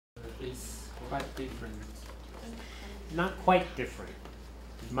is quite different. Not quite different.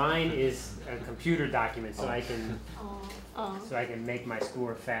 Mine is a computer document, so I can make my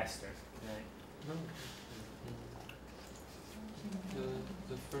score faster. Right.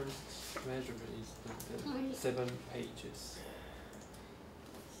 The first measurement is the 7 pages.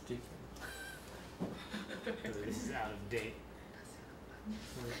 It's different. This is out of date.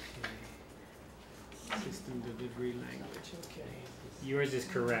 Okay. System delivery language. Okay. Yours is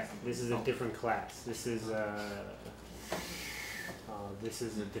correct. This is a different class. This is this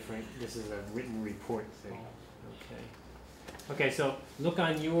is a written report thing. Okay. Okay, so look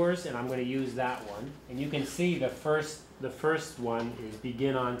on yours, and I'm going to use that one. And you can see the first one is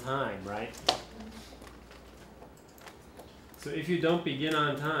begin on time, right? So if you don't begin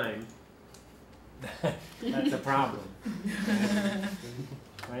on time, that's a problem.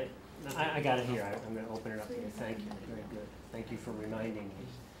 Right? I got it here. I'm going to open it up here. Thank you. Very good. Thank you for reminding me.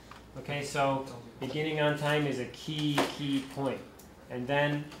 Okay, so beginning on time is a key point. And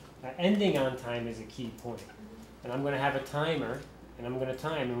then ending on time is a key point. And I'm going to have a timer, and I'm going to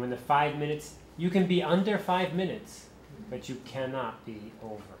time. And when the 5 minutes, you can be under 5 minutes, but you cannot be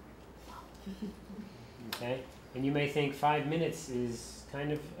over. Okay? And you may think 5 minutes is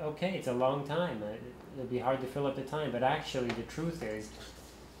kind of okay. It's a long time. It'll be hard to fill up the time. But actually, the truth is,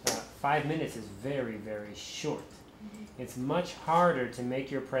 5 minutes is very, very short. It's much harder to make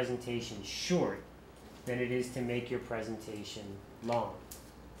your presentation short than it is to make your presentation long.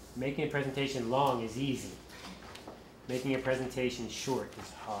 Making a presentation long is easy. Making a presentation short is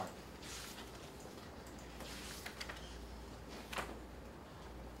hard.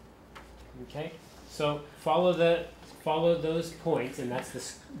 Okay? So follow those points, and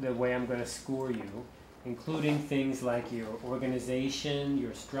that's the way I'm going to score you, including things like your organization,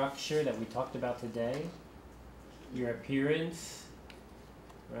 your structure that we talked about today, your appearance,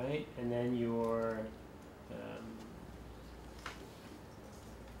 right? And then your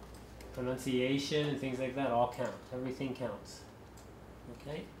pronunciation and things like that all count. Everything counts.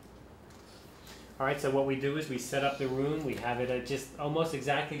 Okay? Alright, so what we do is we set up the room. We have it just almost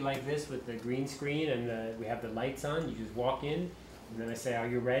exactly like this with the green screen, and we have the lights on. You just walk in, and then I say, are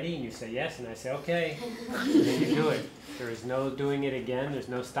you ready? And you say yes, and I say, okay. And then you do it. There is no doing it again. There's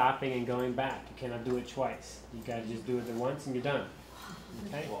no stopping and going back. You cannot do it twice. You got to just do it the once and you're done.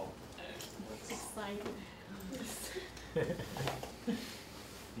 Okay? Exciting.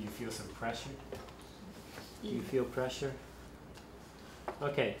 Do you feel some pressure? Do you feel pressure?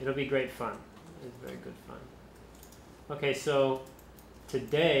 Okay, it'll be great fun. It's very good fun. Okay, so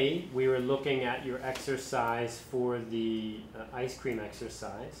today we were looking at your exercise for the ice cream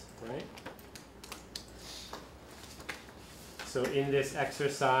exercise, right? So in this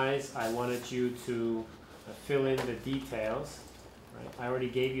exercise, I wanted you to fill in the details. Right? I already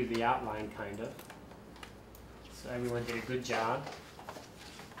gave you the outline, kind of. So everyone did a good job.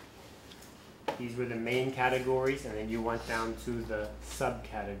 These were the main categories, and then you went down to the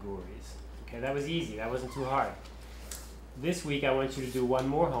subcategories. Okay, that was easy. That wasn't too hard. This week, I want you to do one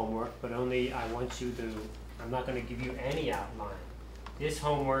more homework, but only I want you to, I'm not going to give you any outline. This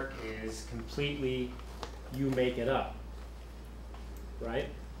homework is completely, you make it up. Right?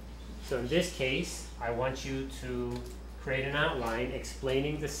 So in this case, I want you to create an outline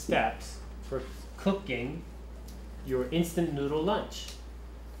explaining the steps for cooking your instant noodle lunch.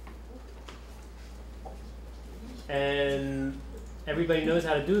 And everybody knows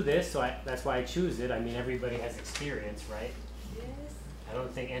how to do this, so that's why I choose it. I mean, everybody has experience, right? Yes. I don't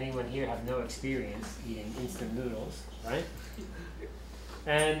think anyone here have no experience eating instant noodles, right?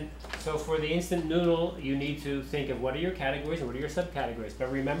 And so for the instant noodle, you need to think of what are your categories and what are your subcategories. But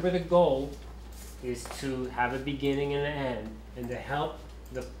remember, the goal is to have a beginning and an end, and to help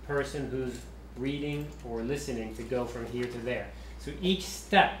the person who's reading or listening to go from here to there. So each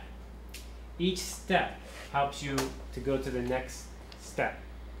step helps you to go to the next step.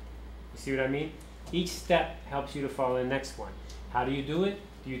 You see what I mean? Each step helps you to follow the next one. How do you do it?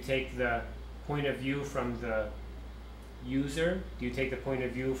 Do you take the point of view from the user? Do you take the point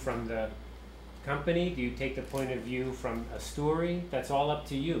of view from the company? Do you take the point of view from a story? That's all up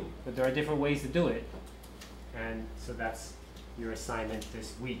to you. But there are different ways to do it. And so that's your assignment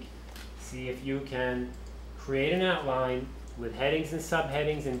this week. See if you can create an outline with headings and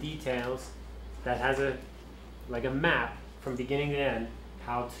subheadings and details that has like a map from beginning to end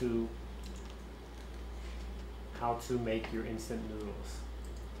how to make your instant noodles.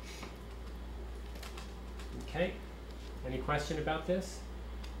 Okay? Any question about this?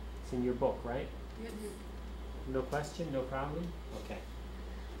 It's in your book, right? Yes. No question? No problem? Okay.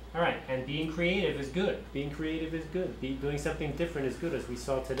 All right, and being creative is good. Being creative is good. Doing something different is good, as we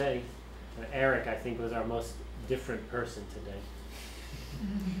saw today. Eric, I think, was our most different person today.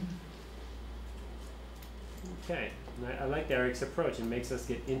 Okay, and I like Eric's approach. It makes us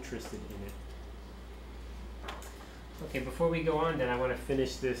get interested in it. Okay, before we go on then, I want to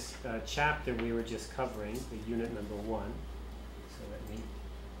finish this chapter we were just covering, the unit number 1. So let me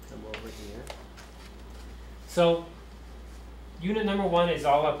come over here. So, unit number 1 is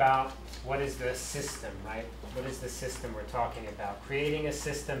all about what is the system, right? What is the system we're talking about? Creating a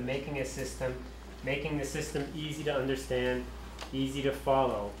system, making the system easy to understand, easy to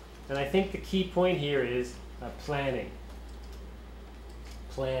follow. And I think the key point here is planning.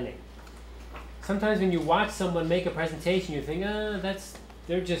 Planning. Sometimes when you watch someone make a presentation, you think,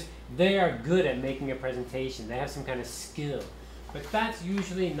 they are good at making a presentation. They have some kind of skill. But that's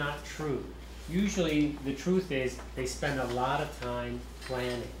usually not true. Usually the truth is they spend a lot of time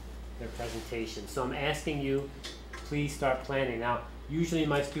planning their presentation. So I'm asking you, please start planning. Now, usually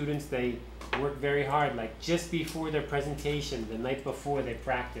my students, they work very hard, like just before their presentation, the night before they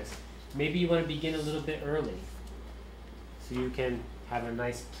practice. Maybe you want to begin a little bit early so you can have a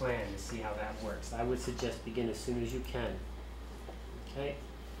nice plan to see how that works. I would suggest begin as soon as you can. Okay?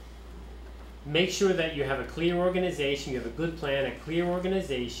 Make sure that you have a clear organization, you have a good plan, a clear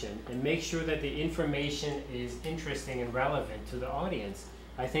organization, and make sure that the information is interesting and relevant to the audience.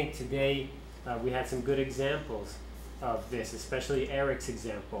 I think today we had some good examples of this, especially Eric's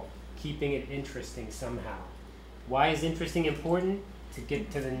example, keeping it interesting somehow. Why is interesting important? To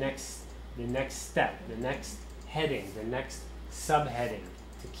get to the next step, the next heading, the next subheading,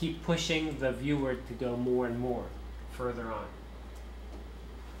 to keep pushing the viewer to go more and more further on.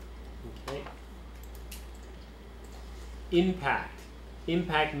 Okay. Impact.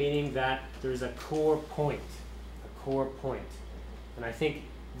 Impact meaning that there's a core point. A core point. And I think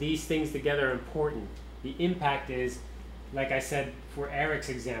these things together are important. The impact is, like I said for Eric's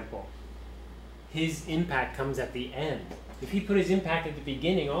example, his impact comes at the end. If he put his impact at the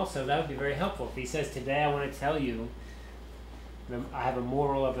beginning also, that would be very helpful. If he says, today I want to tell you, I have a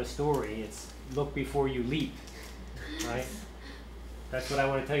moral of a story, it's look before you leap, right? That's what I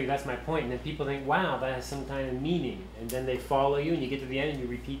want to tell you, that's my point. And then people think, wow, that has some kind of meaning. And then they follow you and you get to the end and you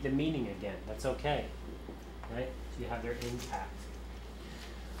repeat the meaning again. That's okay, right? So you have their impact.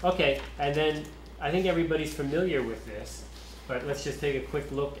 Okay, and then I think everybody's familiar with this, but let's just take a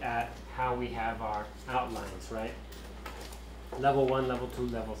quick look at how we have our outlines, right? Level 1, Level 2,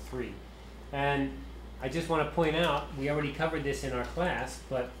 Level 3. And I just want to point out, we already covered this in our class,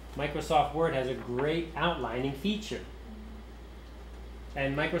 but Microsoft Word has a great outlining feature.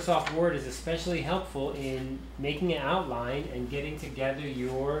 And Microsoft Word is especially helpful in making an outline and getting together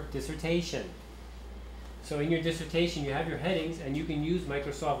your dissertation. So in your dissertation, you have your headings, and you can use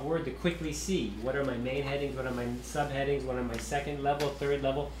Microsoft Word to quickly see what are my main headings, what are my subheadings, what are my second level, third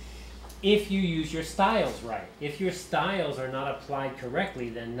level, if you use your styles right. If your styles are not applied correctly,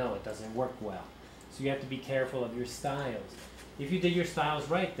 then no, it doesn't work well. So you have to be careful of your styles. If you did your styles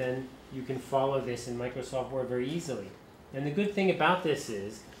right, then you can follow this in Microsoft Word very easily. And the good thing about this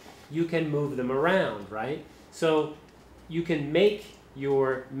is you can move them around, right? So you can make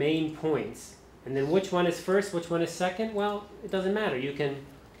your main points, and then which one is first, which one is second? Well, it doesn't matter. You can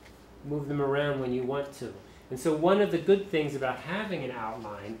move them around when you want to. And so one of the good things about having an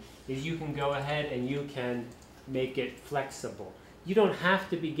outline is you can go ahead and you can make it flexible. You don't have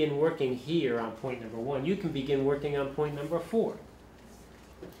to begin working here on point number 1. You can begin working on point number 4.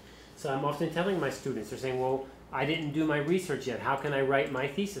 So I'm often telling my students, they're saying, well, I didn't do my research yet. How can I write my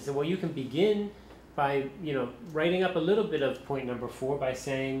thesis? And well, you can begin by, writing up a little bit of point number 4 by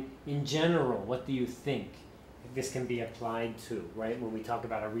saying, in general, what do you think this can be applied to, right? When we talk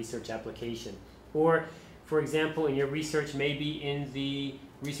about a research application. Or, for example, in your research, maybe in the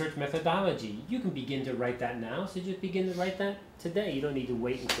research methodology, you can begin to write that now. So just begin to write that today. You don't need to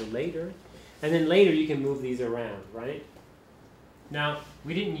wait until later. And then later you can move these around, right? Now,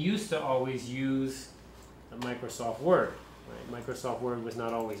 we didn't used to always use Microsoft Word. Right? Microsoft Word was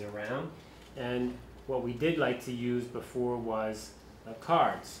not always around. And what we did like to use before was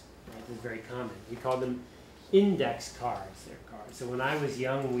cards. Right? This is very common. We called them index cards. They're cards. So when I was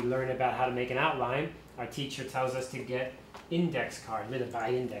young and we learned about how to make an outline, our teacher tells us to get index cards. We're going to buy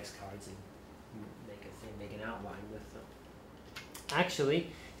index cards and make an outline with them. Actually,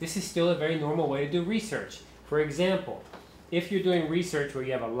 this is still a very normal way to do research. For example, if you're doing research where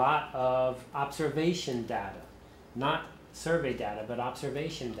you have a lot of observation data, not survey data, but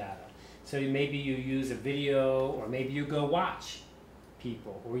observation data. So maybe you use a video, or maybe you go watch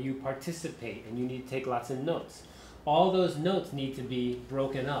people, or you participate and you need to take lots of notes. all those notes need to be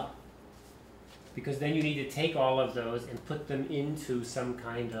broken up, because then you need to take all of those and put them into some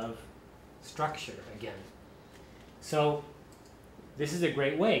kind of structure again. So this is a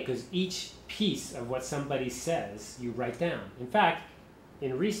great way, because each piece of what somebody says you write down. In fact,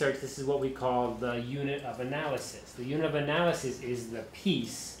 in research, this is what we call the unit of analysis. The unit of analysis is the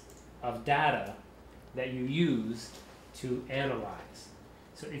piece of data that you use to analyze.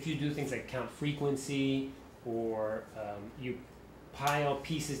 So if you do things like count frequency, or you pile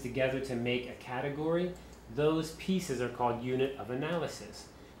pieces together to make a category, those pieces are called unit of analysis.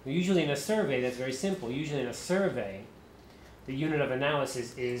 Usually in a survey, that's very simple. Usually in a survey, the unit of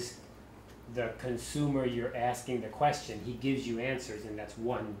analysis is the consumer you're asking the question. He gives you answers, and that's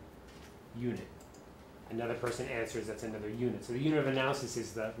one unit. Another person answers, that's another unit. So the unit of analysis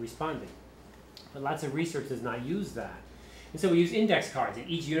is the respondent. But lots of research does not use that. And so we use index cards. In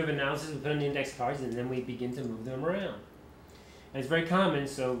each unit of analysis, we put on the index cards, and then we begin to move them around. And it's very common,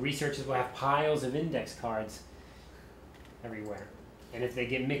 so researchers will have piles of index cards everywhere. And if they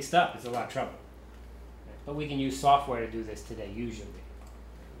get mixed up, it's a lot of trouble. But we can use software to do this today, usually.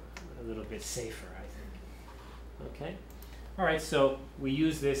 A little bit safer, I think. Okay? All right, so we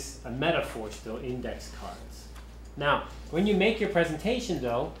use this, a metaphor still, index cards. Now, when you make your presentation,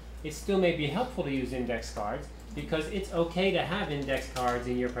 though, it still may be helpful to use index cards, because it's okay to have index cards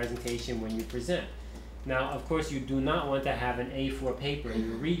in your presentation when you present. Now, of course, you do not want to have an A4 paper and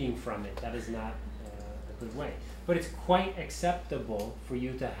you're reading from it. That is not a good way. But it's quite acceptable for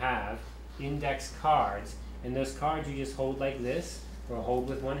you to have index cards, and those cards you just hold like this, or hold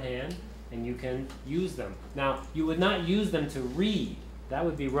with one hand, and you can use them. Now, you would not use them to read. That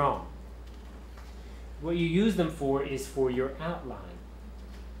would be wrong. What you use them for is for your outline.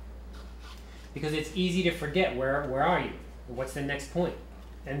 Because it's easy to forget where are you? What's the next point?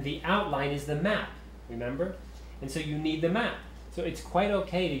 And the outline is the map, remember? And so you need the map. So it's quite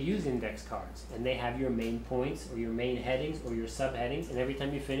okay to use index cards. And they have your main points, or your main headings, or your subheadings, and every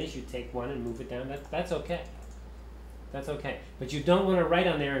time you finish, you take one and move it down. That's okay. That's okay. But you don't want to write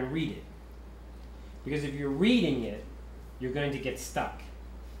on there and read it. Because if you're reading it, you're going to get stuck.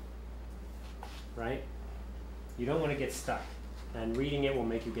 Right? You don't want to get stuck. And reading it will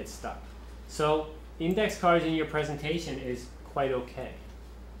make you get stuck. So index cards in your presentation is quite okay.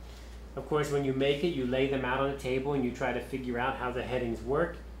 Of course, when you make it, you lay them out on the table and you try to figure out how the headings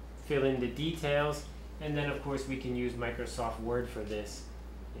work, fill in the details, and then of course we can use Microsoft Word for this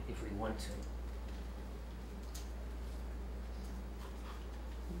if we want to.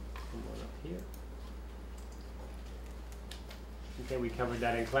 Come on up here. Okay, we covered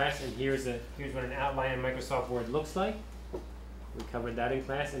that in class, and here's what an outline in Microsoft Word looks like. We covered that in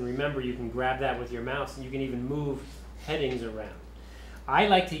class, and remember, you can grab that with your mouse, and you can even move headings around. I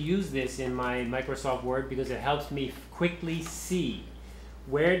like to use this in my Microsoft Word because it helps me quickly see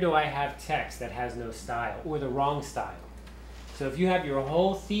where do I have text that has no style or the wrong style. So if you have your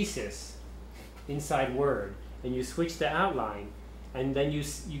whole thesis inside Word and you switch to outline, and then you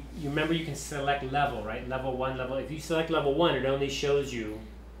remember you can select level, right? Level 1, level. If you select level 1, it only shows you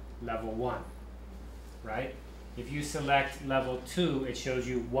level 1, right? If you select level 2, it shows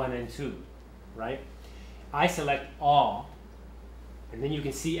you 1 and 2, right? I select all, and then you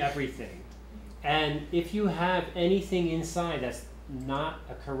can see everything. And if you have anything inside that's not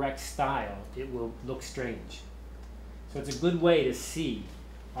a correct style, it will look strange. So it's a good way to see,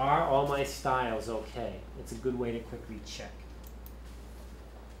 are all my styles okay? It's a good way to quickly check.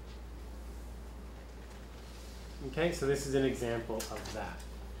 Okay, so this is an example of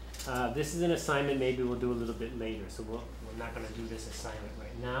that. This is an assignment maybe we'll do a little bit later, so we're not going to do this assignment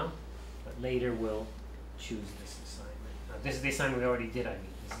right now, but later we'll choose this assignment. This is the assignment we already did, I mean.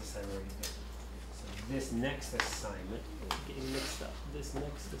 This is the assignment we already did. So this next assignment, getting mixed up, this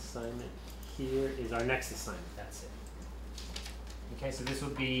next assignment here is our next assignment, that's it. Okay, so this will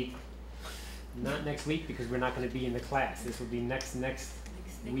be not next week because we're not going to be in the class. This will be next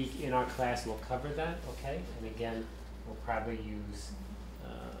week in our class. We'll cover that, okay? And again, we'll probably use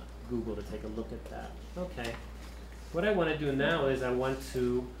Google to take a look at that. Okay. What I want to do now is I want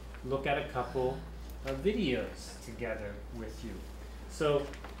to look at a couple of videos together with you. So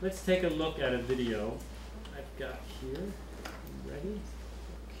let's take a look at a video I've got here. You ready?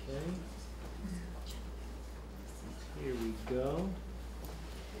 Okay. Here we go.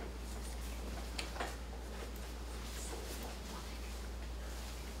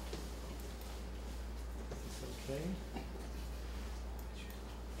 Okay.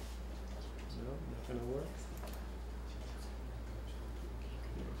 No, not going to work.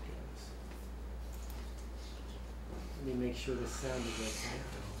 Here it goes. Let me make sure the sound is okay.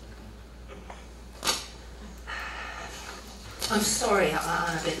 I'm sorry,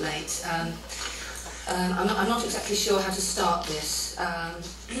 I'm a bit late. I'm not exactly sure how to start this. I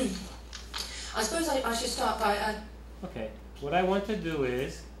suppose I should start by... Okay, what I want to do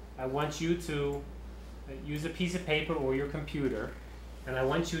is, I want you to use a piece of paper or your computer, and I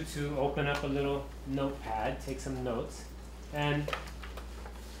want you to open up a little notepad, take some notes, and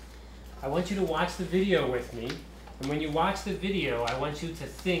I want you to watch the video with me. And when you watch the video, I want you to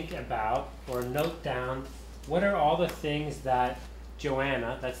think about or note down what are all the things that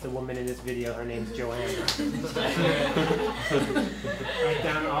Joanna, that's the woman in this video, her name's Joanna. Write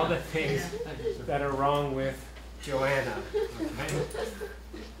down all the things that are wrong with Joanna. Okay?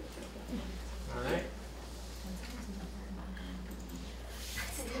 All right?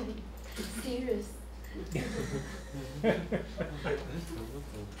 Serious.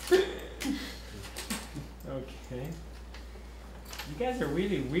 Okay. You guys are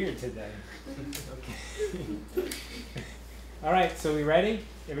really weird today. Okay. All right, so we ready?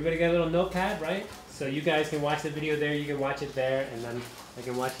 Everybody got a little notepad, right? So you guys can watch the video there, you can watch it there, and then I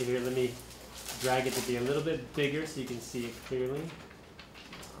can watch it here. Let me drag it to be a little bit bigger so you can see it clearly.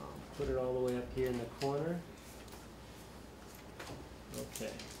 Put it all the way up here in the corner.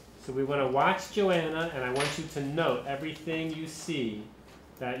 Okay. So we want to watch Joanna, and I want you to note everything you see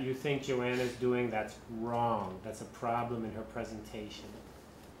that you think Joanna's doing that's wrong. That's a problem in her presentation.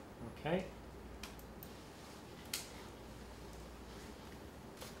 Okay?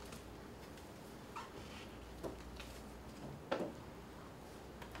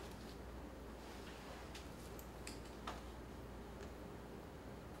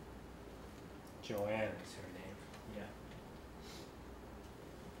 Joanna is her name. Yeah.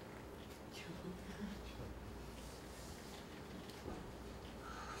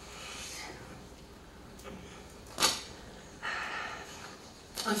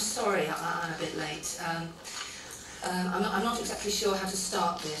 I'm sorry, I'm a bit late. I'm not exactly sure how to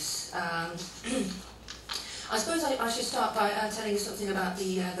start this. I suppose I should start by telling you something about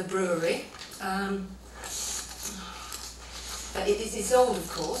the brewery. It's old, of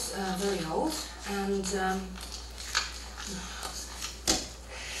course, very old, and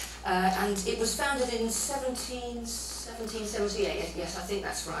it was founded in 1778. Yes, I think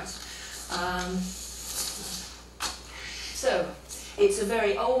that's right. So it's a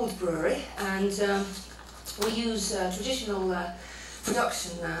very old brewery, and we use traditional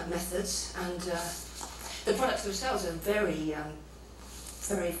production methods, and the products themselves are very,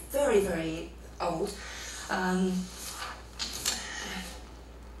 very old.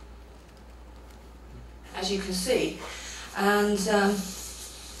 As you can see, and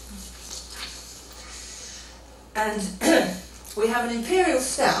we have an imperial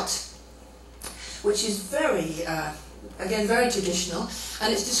stout, which is very, again, very traditional,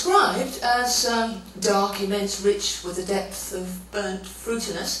 and it's described as dark, immense, rich, with a depth of burnt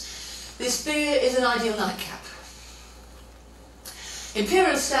fruitiness. This beer is an ideal nightcap.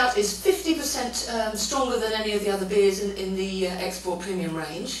 Imperial stout is 50% stronger than any of the other beers in the export premium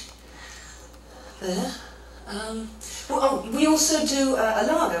range. There. We also do a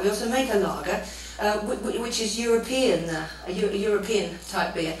lager. We also make a lager, which is European, a European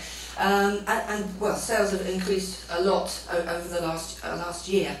type beer, and well, sales have increased a lot over the last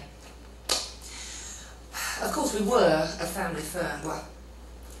year. Of course, we were a family firm. Well,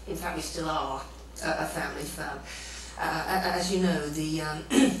 in fact, we still are a family firm. As you know,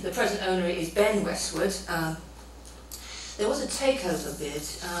 the present owner is Ben Westwood. There was a takeover bid.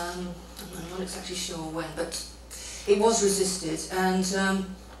 I'm not exactly sure when, but it was resisted, and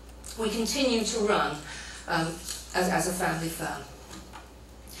we continue to run as a family firm.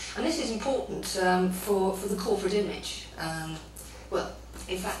 And this is important for the corporate image. Well,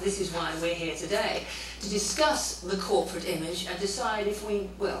 in fact, this is why we're here today, to discuss the corporate image and decide if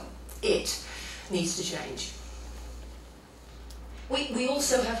it needs to change. We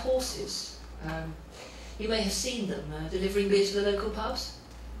also have horses. You may have seen them delivering beer to the local pubs.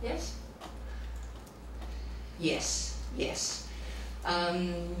 Yes? Yes.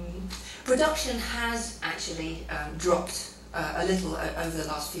 Production has actually dropped a little over the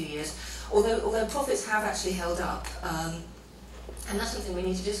last few years, although profits have actually held up. And that's something we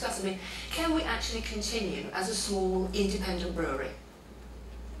need to discuss. I mean, can we actually continue as a small independent brewery?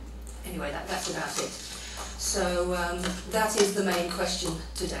 Anyway, that's about it. So that is the main question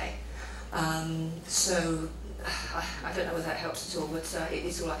today. So I don't know whether that helps at all, but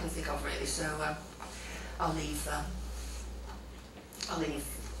it's all I can think of really. So I'll leave.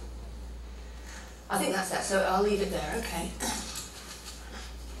 I think that's that. So I'll leave it there. Okay.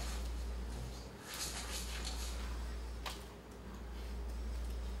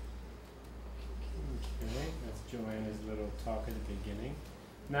 Okay, that's Joanna's little talk beginning.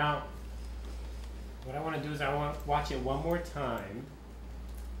 Now, what I want to do is I want to watch it one more time.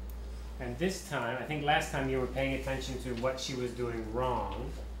 And this time, I think last time you were paying attention to what she was doing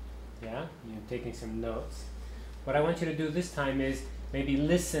wrong. Yeah? You're taking some notes. What I want you to do this time is maybe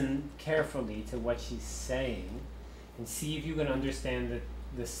listen carefully to what she's saying and see if you can understand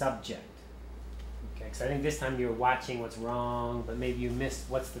the subject. Okay, because I think this time you're watching what's wrong, but maybe you missed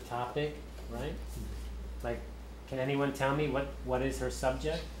what's the topic, right? Like, can anyone tell me what is her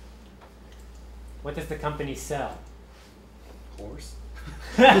subject? What does the company sell? Horse.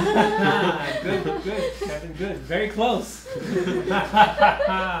 Good, Kevin, good. Very close.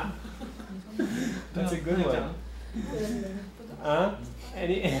 That's a good one.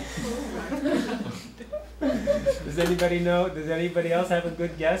 Does anybody know? Does anybody else have a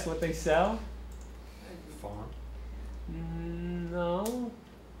good guess what they sell? Farm. No.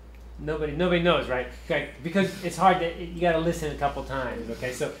 Nobody knows, right? Okay, because it's hard to, you got to listen a couple times.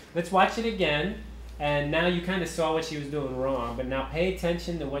 Okay, so let's watch it again. And now you kind of saw what she was doing wrong, but now pay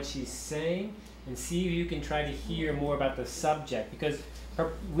attention to what she's saying and see if you can try to hear more about the subject, because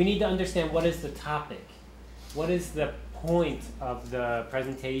we need to understand what is the topic, what is the point of the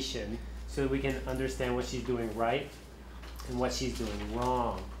presentation, so that we can understand what she's doing right and what she's doing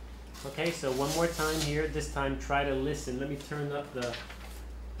wrong. Okay, so one more time here. This time try to listen. Let me turn up I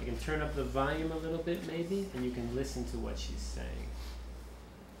can turn up the volume a little bit maybe, and you can listen to what she's saying.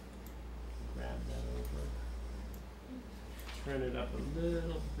 Grab that over. Turn it up a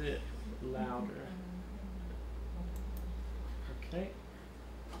little bit louder. Okay.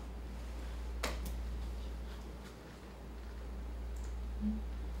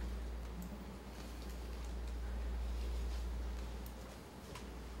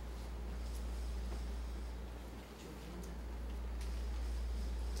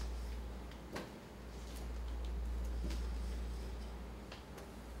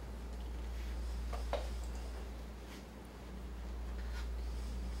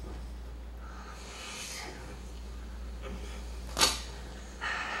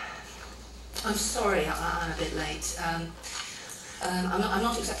 I'm sorry, I'm a bit late. I'm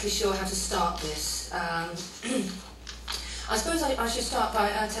not exactly sure how to start this. I suppose I should start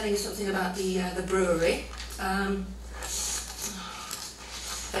by telling you something about the brewery.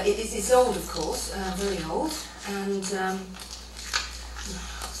 It's old, of course, very old, and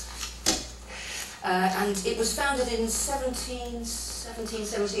it was founded in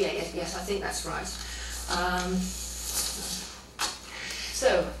 1778. Yes, I think that's right.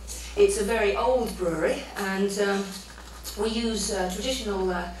 So. It's a very old brewery, and we use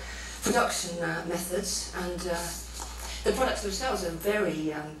traditional production methods, and the products themselves are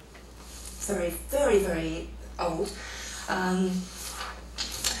very, very old.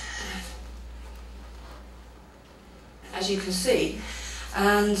 As you can see,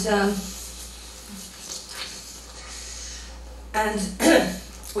 and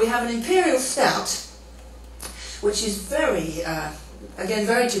we have an imperial stout, which is very. Again,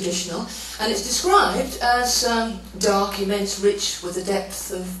 very traditional, and it's described as dark, immense, rich, with a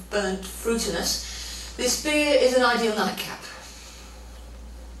depth of burnt fruitiness. This beer is an ideal nightcap.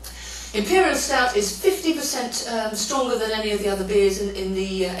 Imperial Stout is 50% stronger than any of the other beers in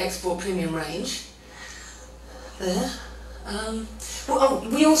the export premium range. There.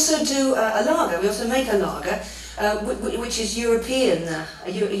 We also do a lager. We also make a lager, which is European,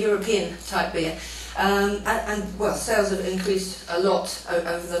 a European type beer. And well, sales have increased a lot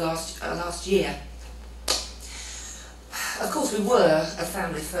over the last year. Of course, we were a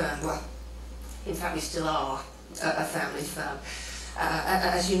family firm. Well, in fact, we still are a family firm.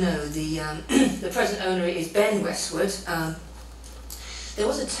 As you know, the present owner is Ben Westwood. There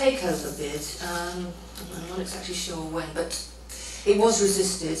was a takeover bid. I'm not exactly sure when, but it was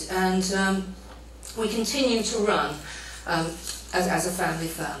resisted, and we continue to run as a family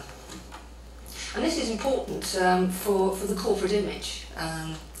firm. And this is important for the corporate image.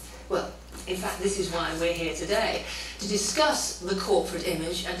 Well, in fact, this is why we're here today, to discuss the corporate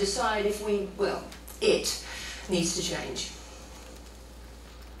image and decide if it needs to change.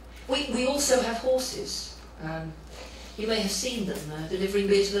 We also have horses. You may have seen them delivering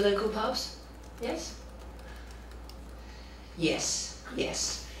beer to the local pubs. Yes? Yes.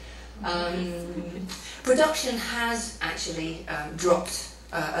 Production has actually dropped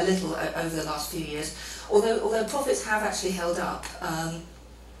a little over the last few years, although profits have actually held up, and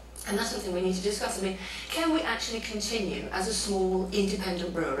that's something we need to discuss. I mean, can we actually continue as a small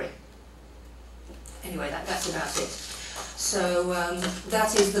independent brewery? Anyway, that's about it. So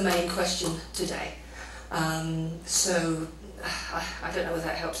that is the main question today. So I don't know whether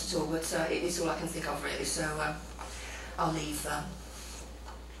that helps at all, but it's all I can think of really. So I'll leave.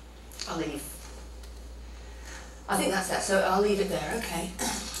 I think that's that. So I'll leave it there. Okay.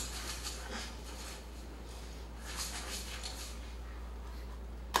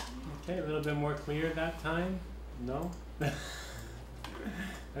 Okay, a little bit more clear that time? No? I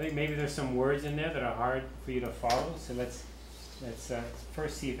think maybe there's some words in there that are hard for you to follow, so let's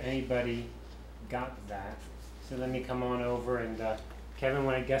first see if anybody got that. So let me come on over and Kevin,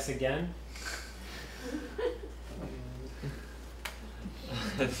 want to guess again?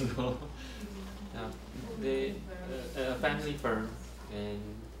 No. A family firm and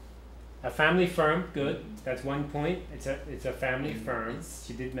A family firm, good. That's one point. It's a family firm.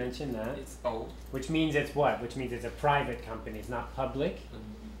 She did mention that. it's old. Which means it's what? Which means it's a private company. It's not public.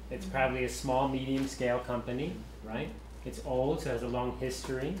 It's probably a small, medium scale company, right? It's old, so it has a long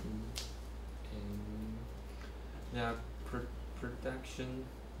history. And yeah, production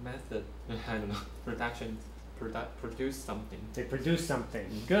method. I don't know. Produce something. They produce something.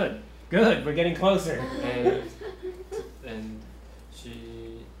 Good. Good. We're getting closer. And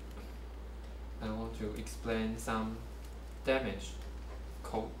I want to explain some damage,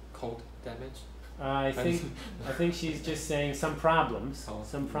 cold damage. I think she's just saying some problems. Oh,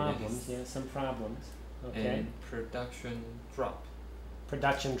 Some problems. yes. Yeah, some problems. Okay. And production drop.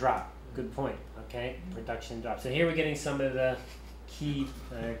 Production drop. Good point. Okay. Production drop. So here we're getting some of the key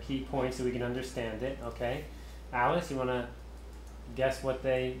points so we can understand it. Okay. Alice, you want to guess what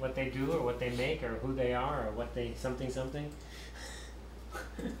they do or what they make or who they are or what they something? I don't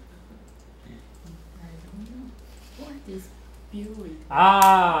know. What is beauty?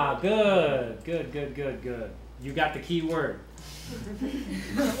 Ah, good. You got the key word.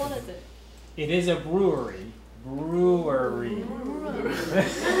 What is it? It is a brewery. Brewery.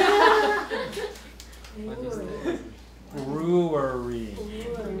 What is that? Brewery.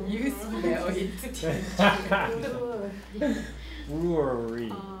 You smell it.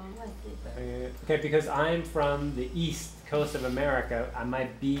 Brewery. Okay, because I'm from the east coast of America, my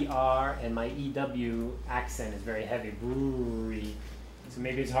BR and my EW accent is very heavy. Brewery. So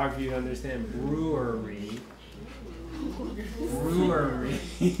maybe it's hard for you to understand. Brewery. Brewery.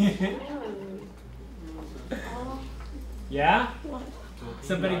 Yeah?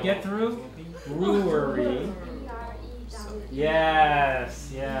 Somebody get through? Brewery.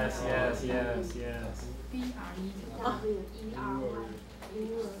 Yes.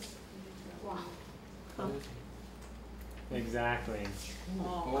 Exactly.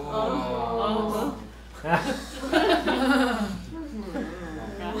 Oh.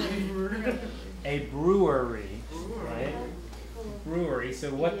 A brewery, right? Brewery. So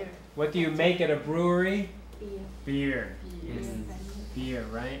what do you make at a brewery? Beer. Beer,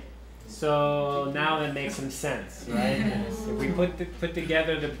 right? So now that makes some sense, right? If we put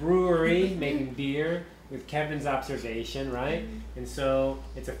together the brewery making beer with Kevin's observation, right? And so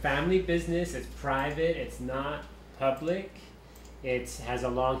it's a family business, it's private, it's not public, it has a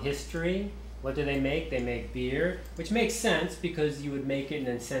long history. What do they make? They make beer, which makes sense because you would make it and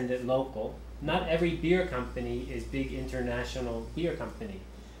then send it local. Not every beer company is big international beer company.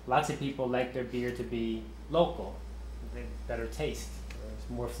 Lots of people like their beer to be local, better taste, or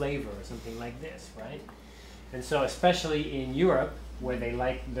more flavor, or something like this, right? And so especially in Europe, where they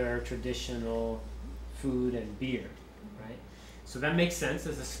like their traditional food and beer, right? So that makes sense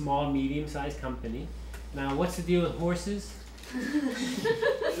as a small, medium-sized company. Now, what's the deal with horses?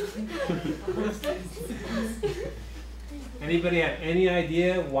 Anybody have any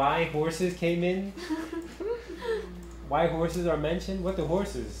idea why horses came in? Why horses are mentioned? What do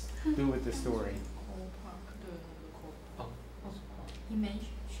horses do with the story?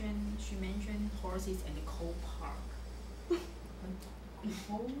 She mentioned horses and the coal park.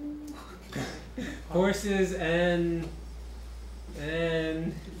 Horses and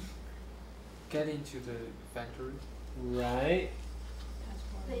Get into the factory. right?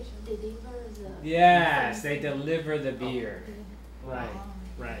 They deliver the. Yes, they deliver the beer. Right.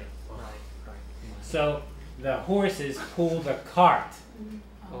 So the horses pull the cart.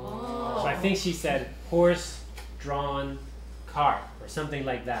 So I think she said horse-drawn cart or something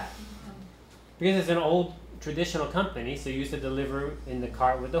like that. Because it's an old traditional company, so you used to deliver in the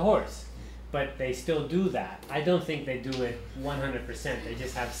cart with the horse. But they still do that. I don't think they do it 100%. They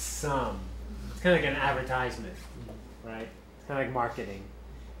just have some. It's kind of like an advertisement, right? It's kind of like marketing.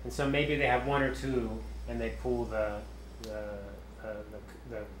 And so maybe they have one or two, and they pull the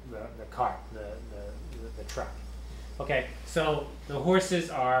cart, the truck. Okay, so the horses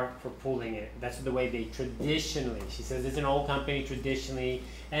are for pulling it. That's the way they traditionally. She says it's an old company traditionally,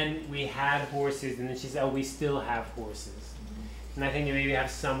 and we had horses, and then she said, oh, we still have horses. And I think they maybe have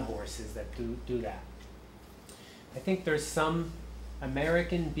some horses that do that. I think there's some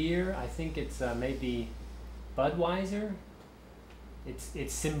American beer. I think it's maybe Budweiser.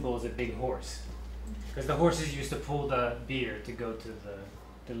 Its symbol is a big horse, because the horses used to pull the beer to go to the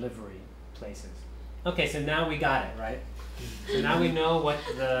delivery places. Okay, so now we got it, right? So now we know what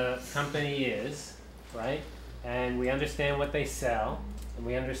the company is, right? And we understand what they sell, and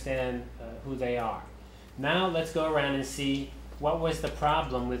we understand who they are. Now let's go around and see what was the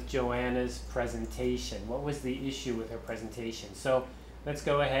problem with Joanna's presentation. What was the issue with her presentation? So let's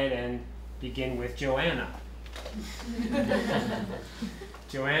go ahead and begin with Joanna.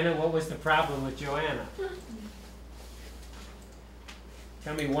 Joanna, what was the problem with Joanna?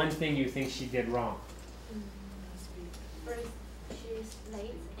 Tell me one thing you think she did wrong. First, she's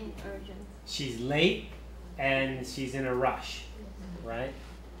late and urgent. She's late and she's in a rush, right?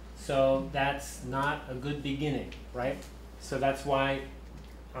 So that's not a good beginning, right? So that's why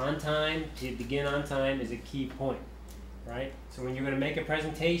on time, to begin on time is a key point, right? So when you're going to make a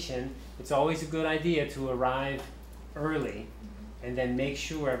presentation, it's always a good idea to arrive early and then make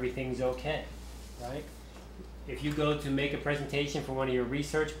sure everything's okay, right? If you go to make a presentation for one of your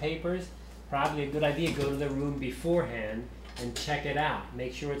research papers, probably a good idea, go to the room beforehand and check it out.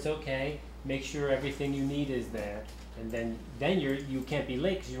 Make sure it's okay, make sure everything you need is there, and then you can't be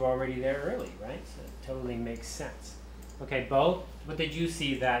late because you're already there early, right? So it totally makes sense. Okay, Bo, what did you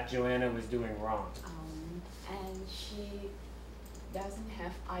see that Joanna was doing wrong? And she doesn't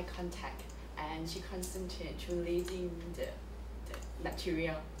have eye contact, and she concentrates to reading the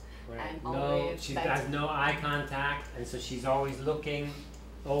material. Right. And No, always she back has to- no eye contact, and so she's always looking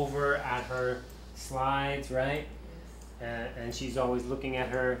over at her slides, right? And she's always looking at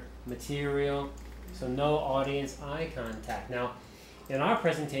her material. So no audience eye contact. Now, in our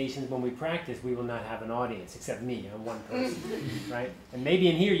presentations, when we practice, we will not have an audience, except me. I'm one person, right? And maybe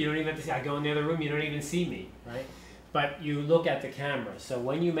in here, you don't even have to see. I go in the other room, you don't even see me, right? But you look at the camera. So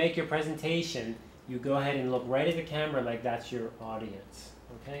when you make your presentation, you go ahead and look right at the camera like that's your audience,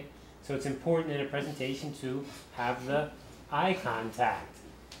 okay? So it's important in a presentation to have the eye contact.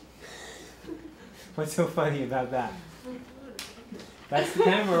 What's so funny about that? That's the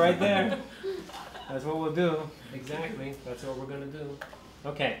camera right there. That's what we'll do. Exactly. That's what we're going to do.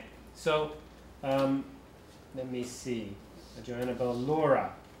 Okay. So, let me see. Joanna, about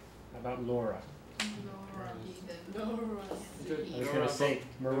Laura. How about Laura? I was going to say,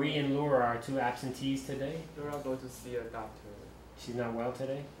 Marie and Laura are two absentees today. Laura go to see a doctor. She's not well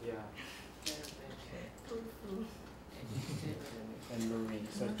today? Yeah. And Marie.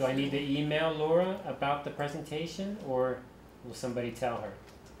 So do I need to email Laura about the presentation, or will somebody tell her?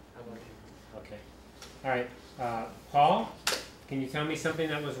 How about you? Okay. All right. Paul, can you tell me something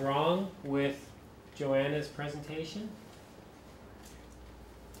that was wrong with Joanna's presentation?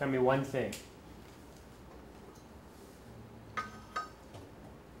 Tell me one thing.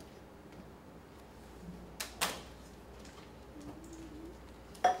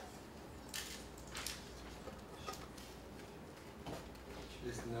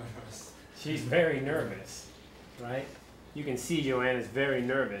 She's nervous. She's very nervous, right? You can see Joanna's very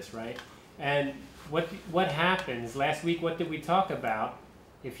nervous, right? And what happens, last week what did we talk about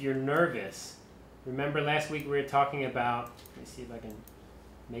if you're nervous? Remember last week we were talking about, let me see if I can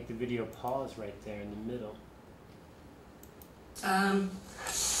make the video pause right there in the middle. Um,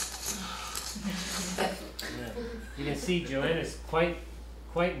 Yeah. You can see Joanna's quite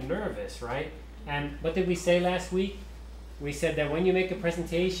nervous, right? And what did we say last week? We said that when you make a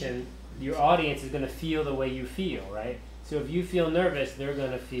presentation, your audience is going to feel the way you feel, right? So if you feel nervous, they're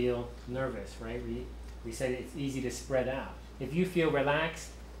going to feel nervous, right? We said it's easy to spread out. If you feel relaxed,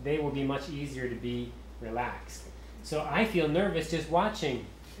 they will be much easier to be relaxed. So I feel nervous just watching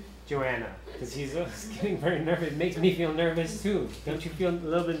Joanna, because she's getting very nervous. It makes me feel nervous too. Don't you feel a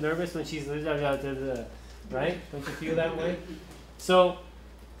little bit nervous when she's right? Don't you feel that way? So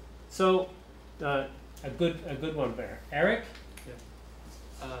a good one there. Eric?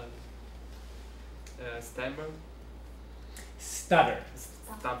 Stammer. Stutter.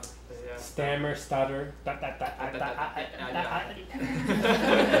 Stop. Yeah. Stammer, stutter.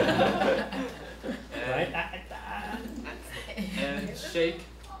 Right? And shake.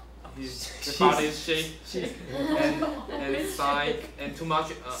 The body is shake. And sigh and too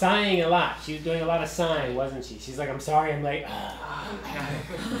much. Sighing a lot. She was doing a lot of sighing, wasn't she? She's like, I'm sorry, I'm late.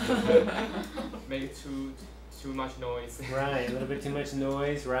 Make too much noise. Right, a little bit too much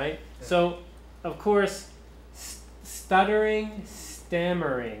noise, right? So, of course, stuttering,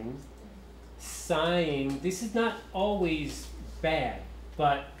 stammering, sighing, this is not always bad,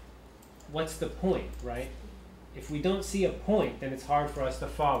 but what's the point, right? If we don't see a point, then it's hard for us to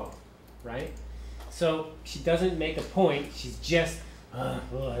follow, right? So she doesn't make a point, she's just,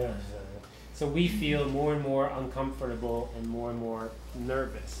 so we feel more and more uncomfortable and more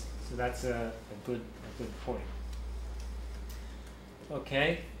nervous. So that's a good point.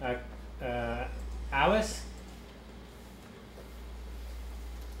 Okay, Alice?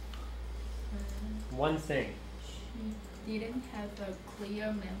 One thing. She didn't have a clear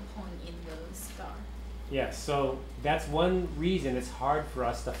main point in the start. Yeah, so that's one reason it's hard for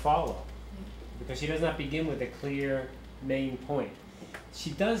us to follow, because she does not begin with a clear main point.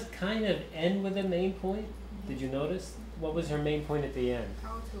 She does kind of end with a main point. Did you notice? What was her main point at the end?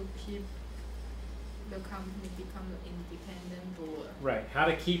 How to keep the company become independent board. Right, how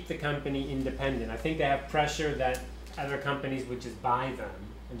to keep the company independent. I think they have pressure that other companies would just buy them,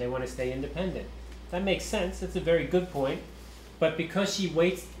 and they want to stay independent. That makes sense. That's a very good point. But because she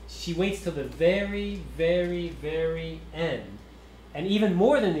waits till the very, very, very end, and even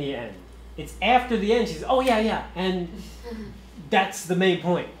more than the end. It's after the end. She says, "Oh yeah," and that's the main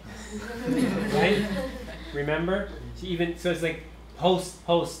point, right? Remember? So it's like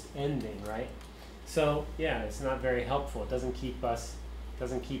post ending, right? So yeah, it's not very helpful. It doesn't keep us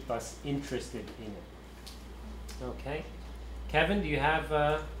interested in it. Okay, Kevin, do you have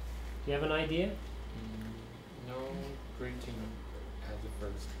an idea? No greeting at the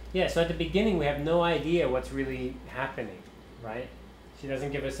first. Yeah, so at the beginning we have no idea what's really happening, right? She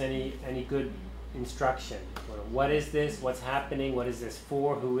doesn't give us any good instruction. What is this? What's happening? What is this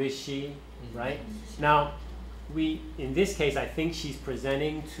for? Who is she? Right? Now, in this case, I think she's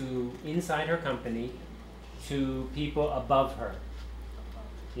presenting to inside her company to people above her.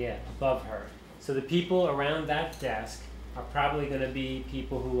 Yeah, above her. So the people around that desk are probably going to be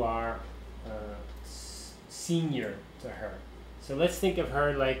people who are senior to her. So let's think of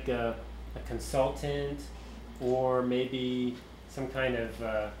her like a consultant, or maybe some kind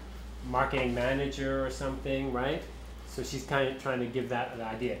of marketing manager or something, right? So she's kind of trying to give that an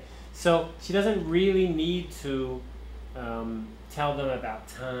idea. So she doesn't really need to tell them about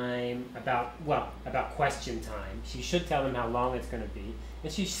time, about question time. She should tell them how long it's going to be.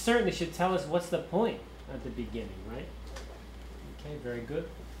 And she certainly should tell us what's the point at the beginning, right? Okay, very good.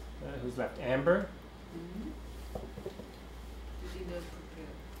 Who's left? Amber?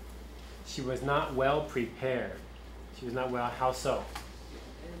 She was not well prepared. She was not well. How so?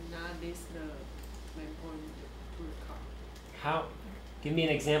 And not this the main point to the car. How? Give me an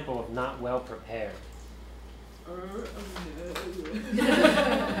example of not well prepared.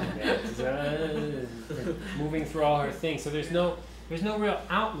 Moving through all her things. So there's no real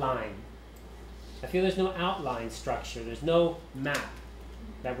outline. I feel there's no outline structure. There's no map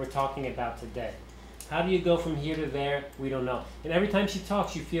that we're talking about today. How do you go from here to there? We don't know. And every time she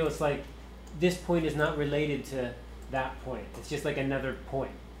talks, you feel it's like this point is not related to that point. It's just like another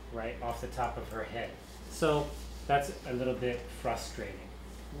point, right, off the top of her head. So that's a little bit frustrating.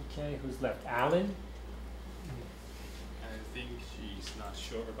 Okay, who's left? Alan? I think she's not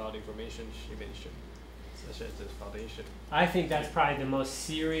sure about information she mentioned, such as the foundation. I think that's probably the most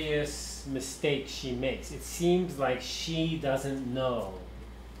serious mistake she makes. It seems like she doesn't know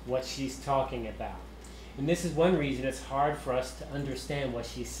what she's talking about. And this is one reason it's hard for us to understand what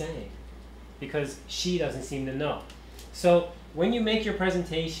she's saying, because she doesn't seem to know. So when you make your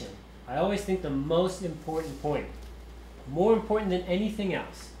presentation, I always think the most important point, more important than anything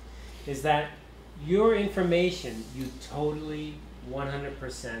else, is that your information you totally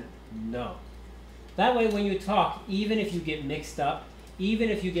 100% know. That way when you talk, even if you get mixed up, even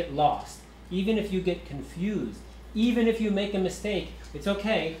if you get lost, even if you get confused, even if you make a mistake, it's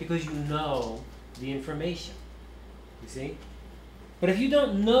okay because you know the information. You see? But if you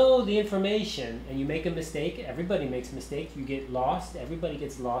don't know the information and you make a mistake, everybody makes mistakes, you get lost, everybody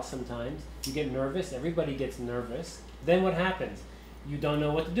gets lost sometimes, you get nervous, everybody gets nervous, then what happens? You don't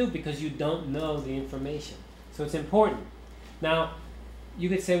know what to do because you don't know the information. So it's important. Now, you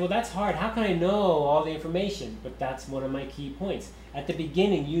could say, well, that's hard. How can I know all the information? But that's one of my key points. At the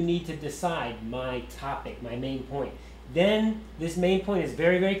beginning, you need to decide my topic, my main point. Then this main point is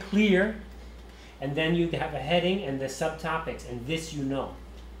very, very clear. And then you have a heading and the subtopics, and this you know.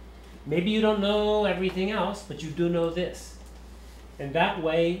 Maybe you don't know everything else, but you do know this. And that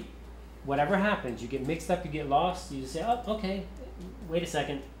way, whatever happens, you get mixed up, you get lost, you just say, oh, okay, wait a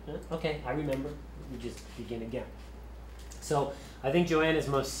second. Okay, I remember. You just begin again. So I think Joanna's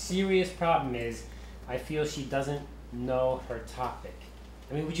most serious problem is I feel she doesn't know her topic.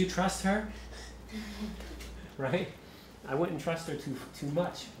 I mean, would you trust her? Right? I wouldn't trust her too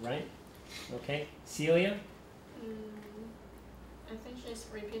much, right? Okay, Celia? I think she's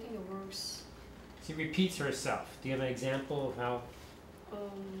repeating the words. She repeats herself. Do you have an example of how?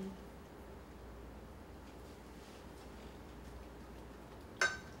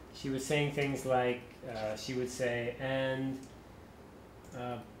 she was saying things like, she would say, and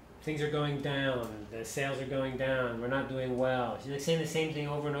things are going down, the sales are going down, we're not doing well. She's like saying the same thing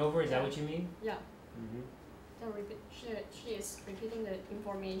over and over, is that what you mean? Yeah. Mm-hmm. She is repeating the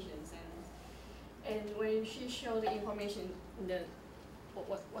informations, and when she showed the information,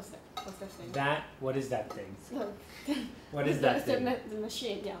 what's that thing? What is that thing? No. What is that thing? The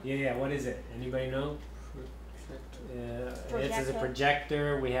machine, yeah. Yeah, what is it? Anybody know? This is a Projector.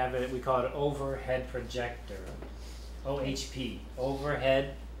 projector. We have it. We call it overhead projector. OHP.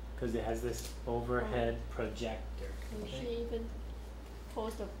 Overhead, because it has this overhead projector. And she even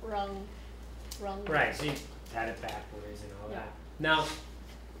posed the wrong. Right. So you had it backwards and all Yeah. that. Now,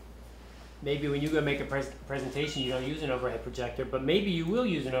 maybe when you go make a presentation, you don't use an overhead projector, but maybe you will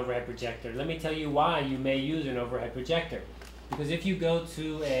use an overhead projector. Let me tell you why you may use an overhead projector. Because if you go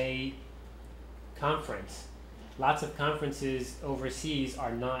to a conference, lots of conferences overseas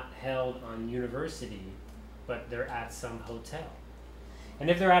are not held on university, but they're at some hotel. And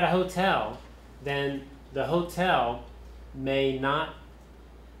if they're at a hotel, then the hotel may not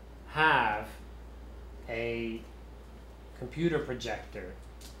have a computer projector,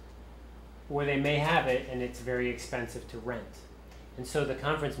 or they may have it and it's very expensive to rent. And so the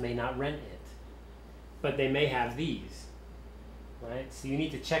conference may not rent it, but they may have these, right? So you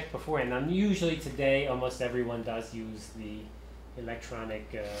need to check beforehand. And usually today, almost everyone does use the electronic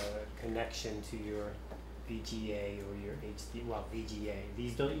connection to your VGA or your HD, well, VGA.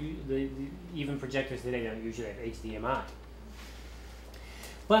 These don't, even projectors today don't usually have HDMI.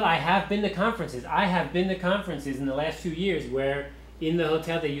 But I have been to conferences. I have been to conferences in the last few years where in the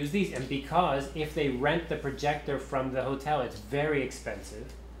hotel they use these, and because if they rent the projector from the hotel, it's very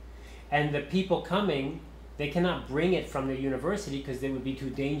expensive. And the people coming, they cannot bring it from the university because it would be too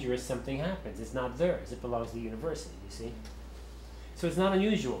dangerous. Something happens. It's not theirs. It belongs to the university, you see. So it's not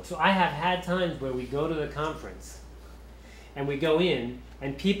unusual. So I have had times where we go to the conference and we go in,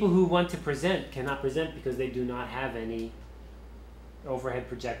 and people who want to present cannot present because they do not have any overhead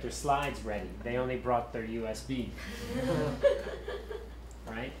projector slides ready. They only brought their USB.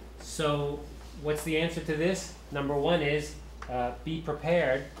 Right? So what's the answer to this? Number one is be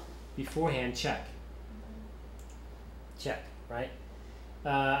prepared beforehand. Check, right?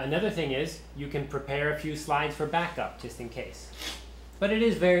 Another thing is you can prepare a few slides for backup just in case. But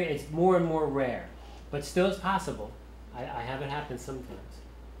it's more and more rare. But still it's possible. I have it happen sometimes.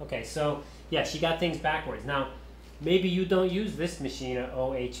 Okay, so yeah, she got things backwards. Now, maybe you don't use this machine, an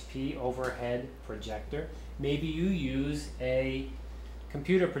OHP, overhead projector. Maybe you use a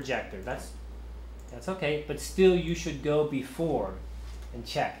computer projector. That's okay, but still you should go before and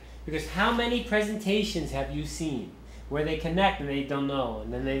check. Because how many presentations have you seen where they connect and they don't know,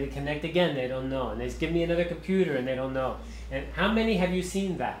 and then they connect again, they don't know, and they give me another computer and they don't know? And how many have you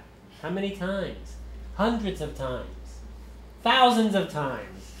seen that? How many times? Hundreds of times. Thousands of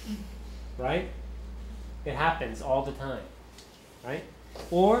times. Right? It happens all the time, right?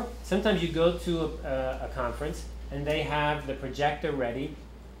 Or sometimes you go to a conference and they have the projector ready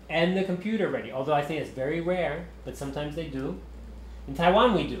and the computer ready, although I think it's very rare, but sometimes they do. In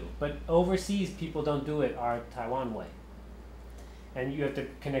Taiwan we do, but overseas people don't do it our Taiwan way. And you have to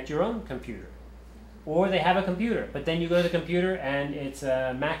connect your own computer. Or they have a computer, but then you go to the computer and it's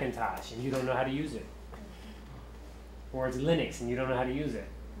a Macintosh and you don't know how to use it. Or it's Linux and you don't know how to use it.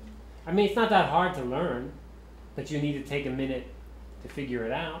 I mean, it's not that hard to learn, but you need to take a minute to figure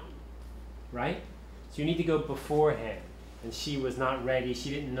it out, right? So you need to go beforehand. And she was not ready. She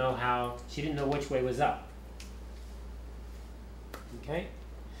didn't know which way was up. Okay?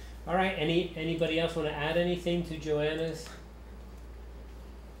 All right, anybody else want to add anything to Joanna's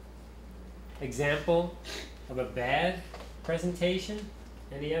example of a bad presentation?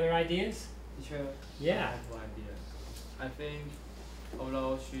 Any other ideas? Teacher, Yeah. I have one idea. I think,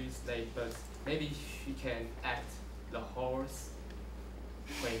 although she's late, but maybe she can act the horse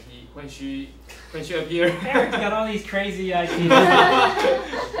when she appears. Eric's got all these crazy ideas.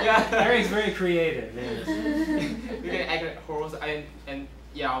 Yeah. Eric's very creative, man. We can act like horse and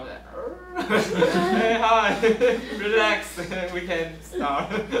yell that. Hey, hi, relax. We can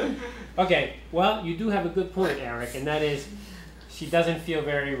start. Okay, well, you do have a good point, Eric, and that is she doesn't feel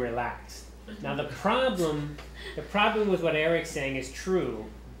very relaxed. Now the problem with what Eric's saying is true,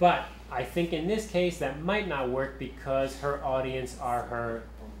 but I think in this case that might not work because her audience are her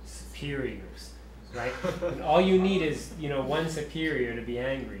superiors, right? And all you need is, one superior to be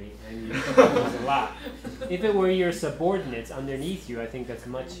angry, and you lose a lot. If it were your subordinates underneath you, I think that's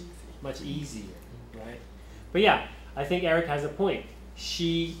much easier, right? But yeah, I think Eric has a point.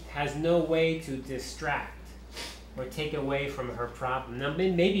 She has no way to distract or take away from her problem. Now,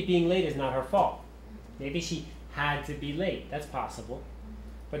 maybe being late is not her fault. Maybe she had to be late. That's possible.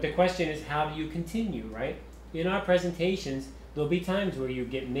 But the question is, how do you continue, right? In our presentations, there'll be times where you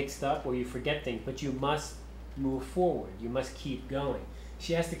get mixed up or you forget things, but you must move forward. You must keep going.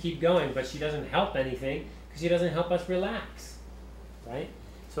 She has to keep going, but she doesn't help anything because she doesn't help us relax, right?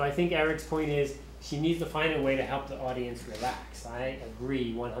 So I think Eric's point is she needs to find a way to help the audience relax. I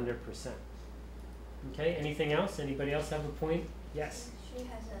agree 100%. Okay, anything else? Anybody else have a point? Yes? She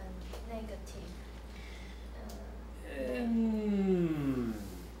has a negative attitude.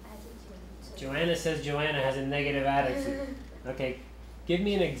 Joanna says Joanna has a negative attitude. Okay, give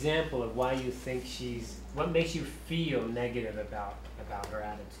me an example of why you think what makes you feel negative about her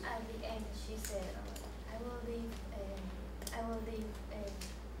attitude. At the end, she said, I will leave you.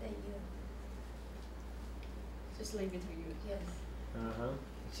 Just leave it to you. Yes. Uh-huh.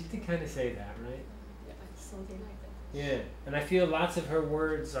 She did kind of say that, right? Yeah, something like that. Yeah, and I feel lots of her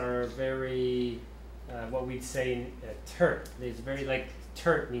words are very, what we'd say, terse. It's very like,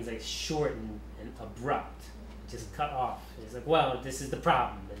 terse means like short and abrupt, just cut off. It's like, well, this is the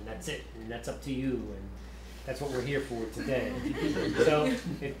problem, and that's it, and that's up to you, and that's what we're here for today. So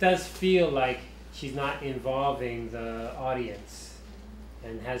it does feel like she's not involving the audience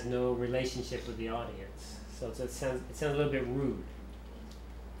and has no relationship with the audience. So it sounds a little bit rude.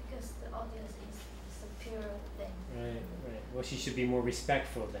 Because the audience is a pure thing. Right. Well, she should be more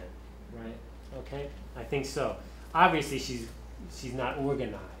respectful then, right? Okay, I think so. Obviously, she's not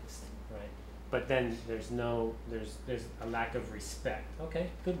organized, right? But then there's a lack of respect.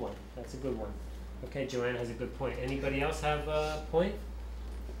 Okay, good one. That's a good one. Okay, Joanne has a good point. Anybody else have a point?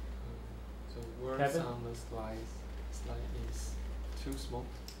 So words Kevin? on the slide is too small.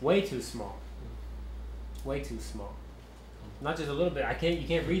 Way too small. Way too small. Not just a little bit. You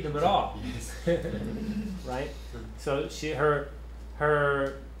can't read them at all. Yes. Right? So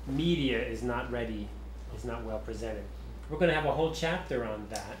her media is not ready, is not well presented. We're going to have a whole chapter on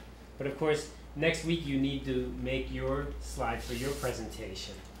that. But of course, next week you need to make your slides for your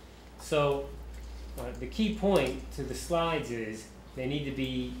presentation. So the key point to the slides is they need to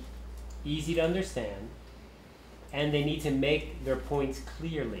be easy to understand, and they need to make their points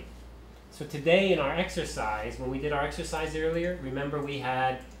clearly. So today in our exercise, when we did our exercise earlier, remember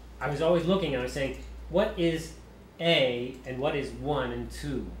I was always looking, I was saying, what is A and what is 1 and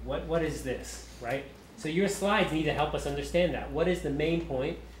 2? What is this, right? So your slides need to help us understand that. What is the main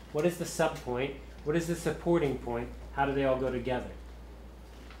point? What is the subpoint? What is the supporting point? How do they all go together?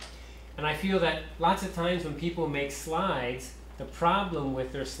 And I feel that lots of times when people make slides, the problem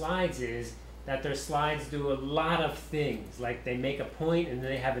with their slides is that their slides do a lot of things. Like they make a point and then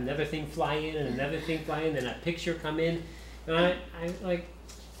they have another thing fly in and another thing fly in and a picture come in. And I like,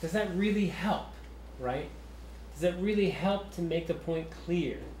 does that really help, right? Does that really help to make the point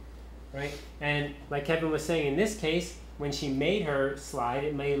clear, right? And like Kevin was saying, in this case, when she made her slide,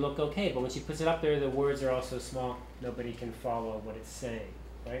 it may look okay, but when she puts it up there, the words are all so small, nobody can follow what it's saying,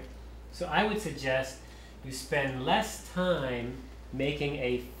 right? So I would suggest you spend less time making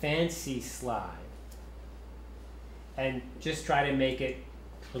a fancy slide and just try to make it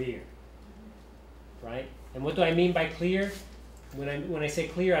clear, right? And what do I mean by clear? When I say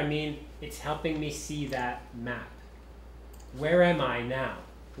clear, I mean it's helping me see that map. Where am I now?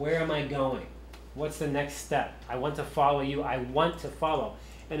 Where am I going? What's the next step? I want to follow you. I want to follow.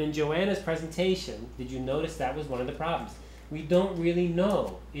 And in Joanna's presentation, did you notice that was one of the problems? We don't really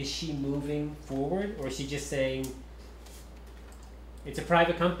know. Is she moving forward, or is she just saying, it's a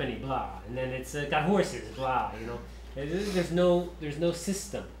private company, blah, and then it's got horses, blah, you know. There's no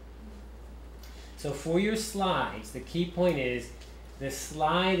system. So for your slides, the key point is the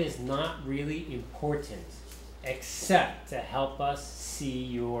slide is not really important except to help us see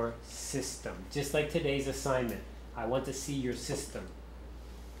your system. Just like today's assignment. I want to see your system,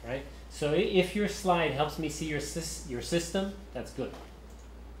 right? So if your slide helps me see your system, that's good.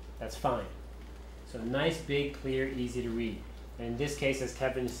 That's fine. So nice, big, clear, easy to read. In this case, as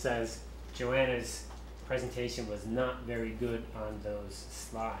Kevin says, Joanna's presentation was not very good on those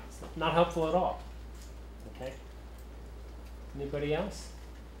slides. Not helpful at all. Okay? Anybody else?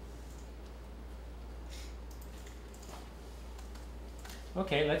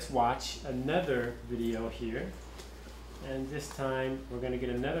 Okay, let's watch another video here. And this time, we're going to get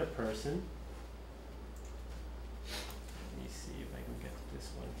another person. Let me see if I can get this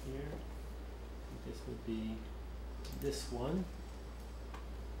one here. This would be this one.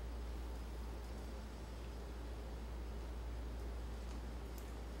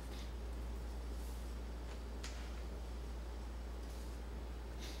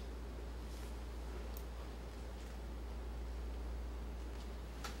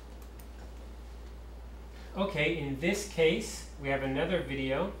 Okay, in this case, we have another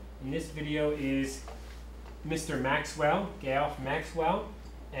video. And this video is Mr. Maxwell, Geoff Maxwell,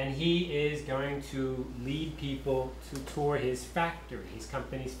 and he is going to lead people to tour his factory, his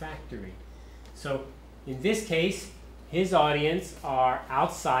company's factory. So in this case, his audience are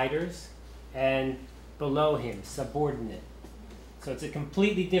outsiders and below him, subordinate. So it's a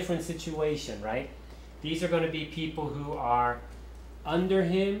completely different situation, right? These are going to be people who are under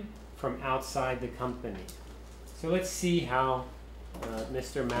him from outside the company. So let's see how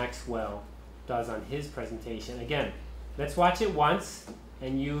Mr. Maxwell does on his presentation. Again, let's watch it once,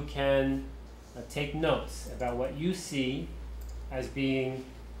 and you can take notes about what you see as being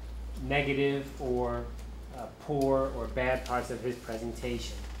negative or poor or bad parts of his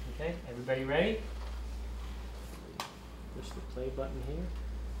presentation. Okay, everybody ready? Push the play button here.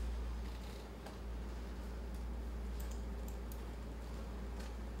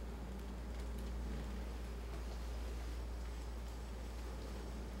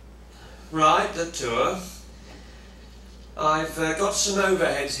 Right, the tour. I've got some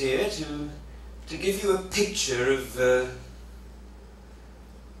overheads here to give you a picture of... oh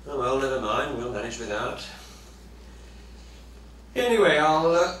well, never mind, we'll manage without. Anyway,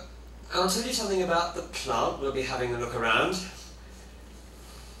 I'll tell you something about the plant. We'll be having a look around.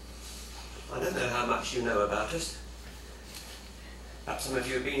 I don't know how much you know about us. Perhaps some of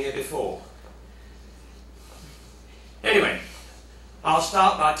you have been here before. Anyway, I'll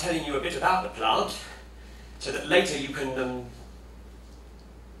start by telling you a bit about the plant, so that later you can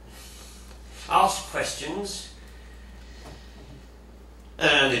ask questions,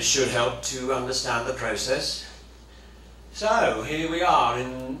 and it should help to understand the process. So, here we are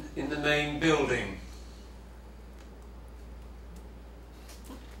in the main building.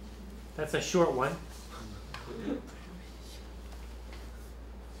 That's a short one.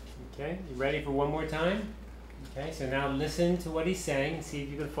 Okay, you ready for one more time? Okay, so now listen to what he's saying and see if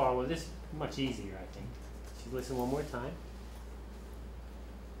you can follow. This is much easier, I think. So listen one more time.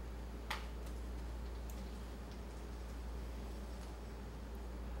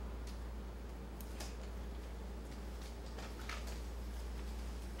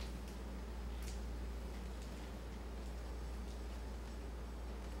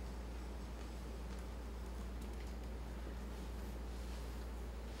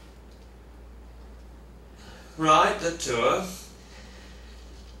 Right, the tour.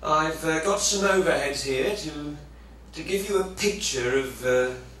 I've got some overheads here to give you a picture of...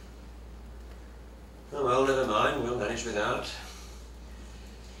 oh well, never mind, we'll manage without.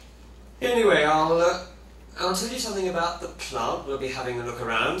 Anyway, I'll tell you something about the plant. We'll be having a look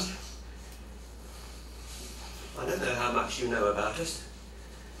around. I don't know how much you know about us.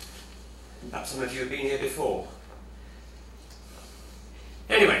 Perhaps some of you have been here before.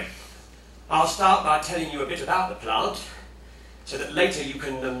 Anyway, I'll start by telling you a bit about the plant, so that later you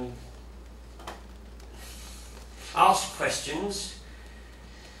can ask questions,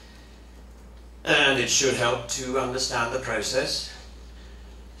 and it should help to understand the process.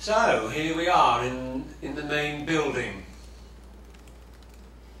 So, here we are in the main building.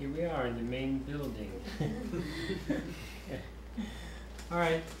 Here we are in the main building.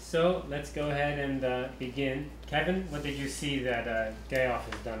 Alright, so let's go ahead and begin. Kevin, what did you see that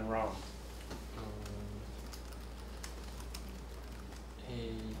Geoff has done wrong?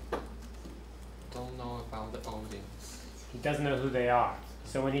 He don't know about the audience. He doesn't know who they are.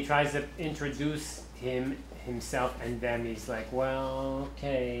 So when he tries to introduce himself and them, he's like, well,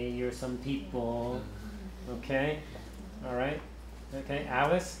 okay, you're some people. Okay? Alright? Okay,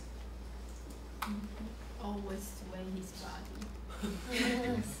 Alice? Always sway his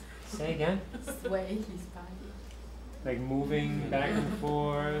body. Say again? Sway his body. Like moving back and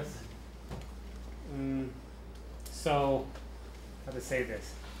forth. So, how to say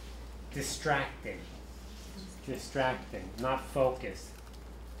this? Distracting. Distracting, not focused.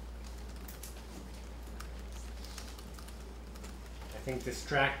 I think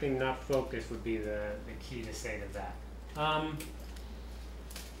distracting, not focused would be the key to say to that.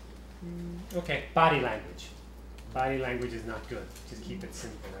 Okay, body language. Body language is not good. Just keep it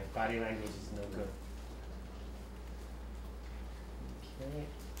simple, right? Body language is no good. Okay.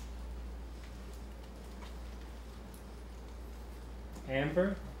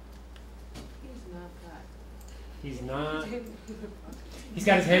 Amber? He's not that. He's not. He's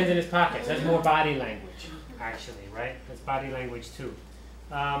got his hands in his pockets. That's more body language, actually, right? That's body language too.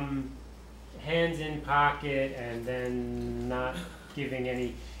 Hands in pocket and then not giving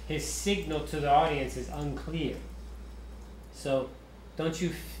any. His signal to the audience is unclear. So,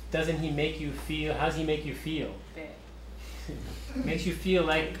 doesn't he make you feel? How does he make you feel? Bad. makes you feel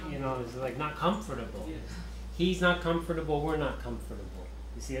like, it's like not comfortable. He's not comfortable, we're not comfortable.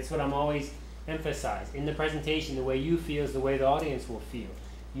 You see, that's what I'm always emphasize. In the presentation, the way you feel is the way the audience will feel.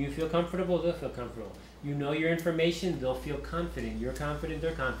 You feel comfortable, they'll feel comfortable. You know your information, they'll feel confident. You're confident,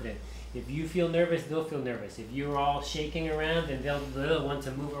 they're confident. If you feel nervous, they'll feel nervous. If you're all shaking around, then they'll want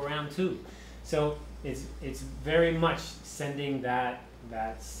to move around too. So it's very much sending that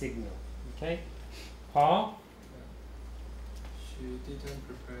signal. Okay? Paul? She didn't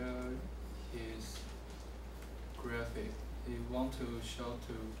prepare his graphic. He want to show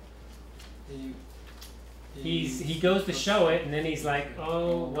to he goes to show it and then he's like,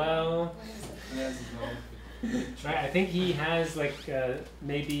 oh well. Let's go. Right, I think he has like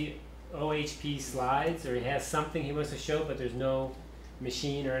maybe OHP slides, or he has something he wants to show, but there's no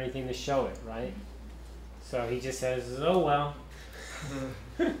machine or anything to show it, right? So he just says, oh well.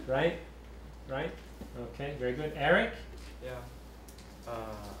 Right? Right? Okay, very good. Eric? Yeah.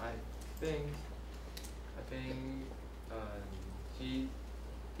 I think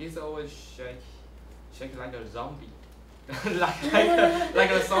he's always shake like a zombie.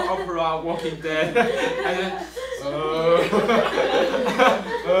 like a soap opera Walking Dead. And then,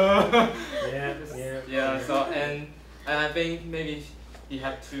 yeah. So and I think maybe he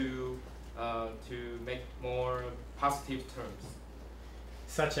have to make more positive terms.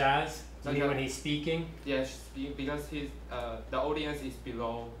 Such as? You mean when he's speaking? Yes, because the audience is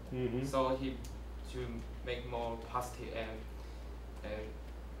below, so he to make more positive and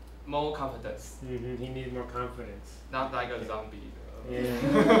more confidence. He needs more confidence. Not like a zombie.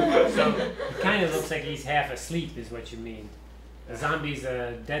 Yeah. So it kind of looks like he's half asleep, is what you mean. A zombie's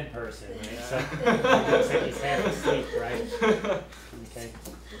a dead person, right? So it looks like he's half asleep, right? Okay.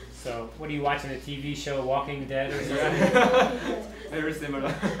 So what are you watching, a TV show, Walking Dead or something? Very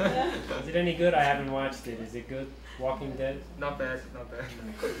similar. Is it any good? I haven't watched it. Is it good? Walking Dead? Not bad, not bad.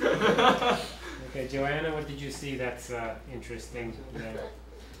 Okay, Joanna, what did you see that's interesting there?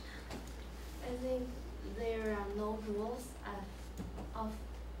 I think there are no rules of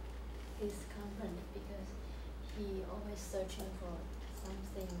his company because he always searching for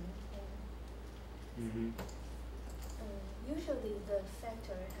something. Usually the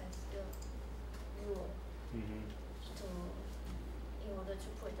factory has the rule in order to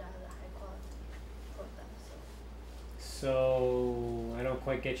put out a high quality product. So I don't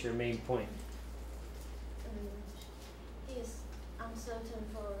quite get your main point. He is uncertain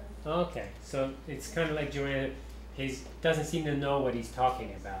for. Okay, so it's kind of like Joanna. He doesn't seem to know what he's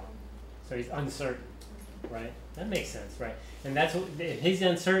talking about, so he's uncertain, right? That makes sense, right? And that's what, if he's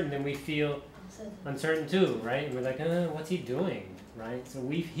uncertain, then we feel uncertain too, right? And we're like, what's he doing, right? So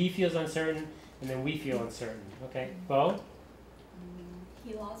he feels uncertain, and then we feel uncertain. Okay, Bo?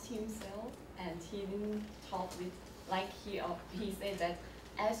 He lost himself, and he didn't talk with, like he said that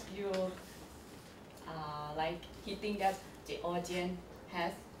as you, like he think that the audience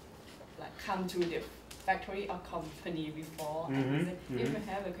has like come to the factory or company before, and he said, if you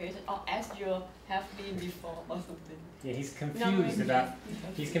have a question, or as you have been before or something. Yeah, he's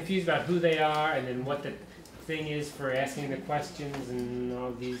confused about who they are, and then what the thing is for asking the questions, and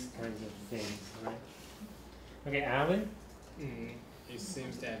all these kinds of things, right? Okay, Alan? It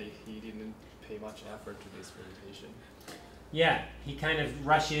seems that he didn't pay much effort to this presentation. Yeah, he kind of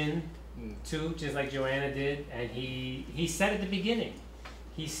rushed in too, just like Joanna did, and he said at the beginning,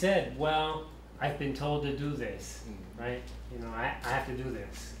 he said, well, I've been told to do this, right? I have to do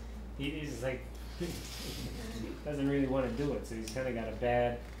this. He's like, doesn't really want to do it, so he's kind of got a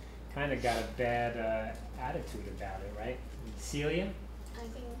bad attitude about it, right? Celia? I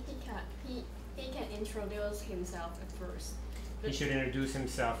think he can introduce himself at first. He should introduce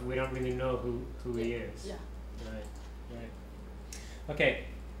himself. We don't really know who he is. Yeah. Right. Okay,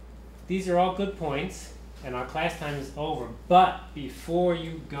 these are all good points, and our class time is over. But before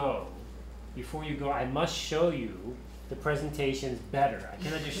you go, I must show you the presentations better. I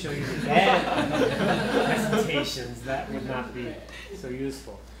cannot just show you the bad presentations. That would not be so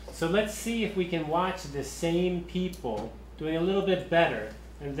useful. So let's see if we can watch the same people doing a little bit better,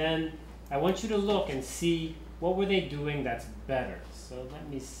 and then I want you to look and see what were they doing that's better. So let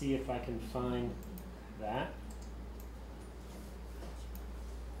me see if I can find that.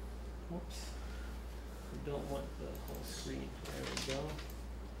 Whoops. I don't want the whole screen. There we go.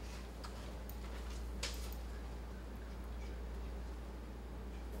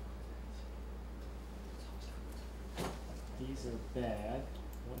 These are bad. I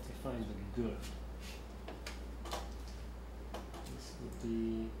want to find the good. This would be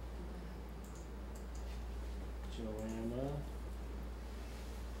Joanna.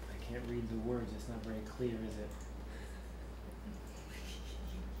 I can't read the words, it's not very clear, is it?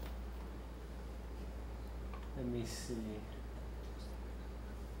 Let me see.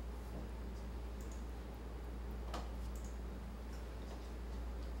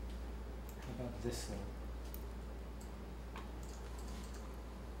 How about this one?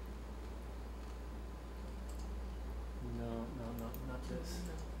 No, not this.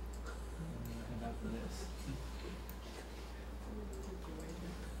 How about this?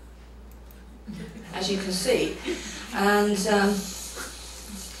 As you can see, and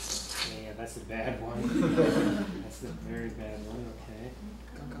yeah, that's a bad one. That's a very bad one. Okay.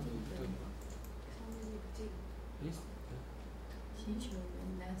 Yes. Teacher,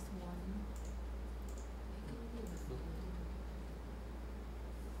 the last one.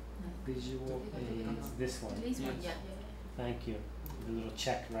 Visual aids. This one. This one, Yes. yeah. Thank you. The little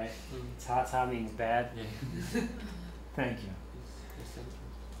check, right? Mm. Ta-ta means bad. Yeah. Thank you. Yes, thank you.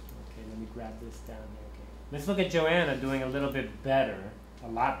 Okay, let me grab this down here. Okay. Let's look at Joanna doing a little bit better. A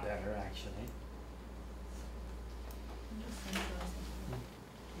lot better, actually.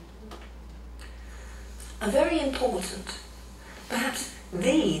 a very important, perhaps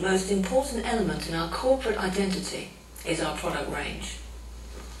the most important element in our corporate identity is our product range.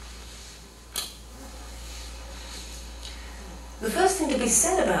 The first thing to be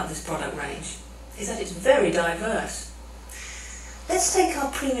said about this product range is that it's very diverse. Let's take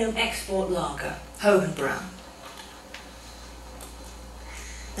our premium export lager, Hohen Brown.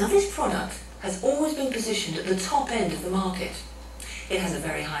 Now this product has always been positioned at the top end of the market. It has a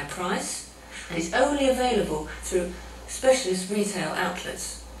very high price and is only available through specialist retail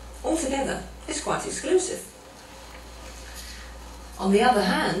outlets. Altogether, it's quite exclusive. On the other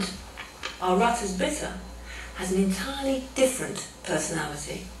hand, our Rutter's Bitter has an entirely different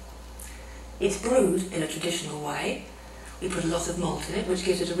personality. It's brewed in a traditional way. We put a lot of malt in it, which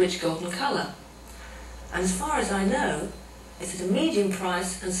gives it a rich golden colour. And as far as I know, it's at a medium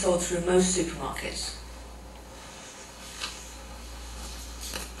price and sold through most supermarkets.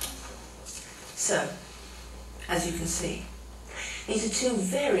 So, as you can see, these are two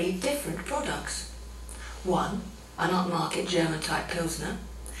very different products. One, an upmarket German-type Pilsner,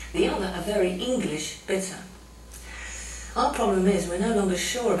 the other a very English bitter. Our problem is we're no longer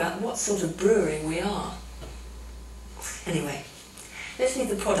sure about what sort of brewery we are. Anyway, let's leave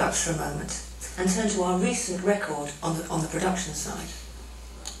the products for a moment and turn to our recent record on the production side.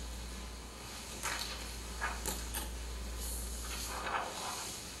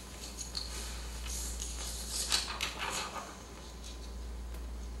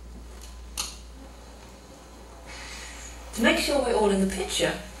 To make sure we're all in the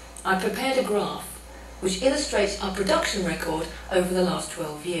picture, I prepared a graph which illustrates our production record over the last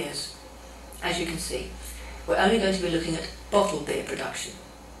 12 years. As you can see, we're only going to be looking at bottled beer production.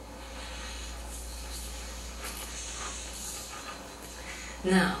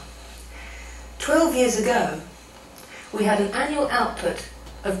 Now, 12 years ago, we had an annual output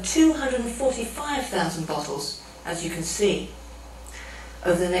of 245,000 bottles, as you can see.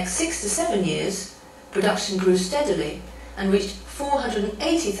 Over the next 6 to 7 years, production grew steadily and reached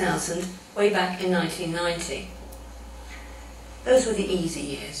 480,000 way back in 1990. Those were the easy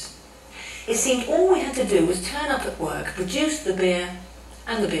years. It seemed all we had to do was turn up at work, produce the beer,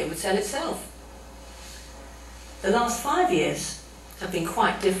 and the beer would sell itself. The last 5 years have been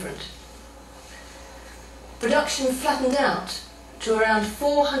quite different. Production flattened out to around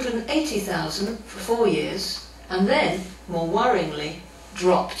 480,000 for 4 years, and then, more worryingly,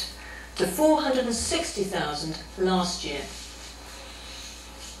 dropped to 460,000 last year.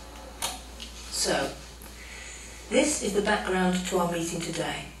 So, this is the background to our meeting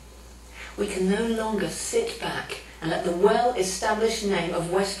today. We can no longer sit back and let the well-established name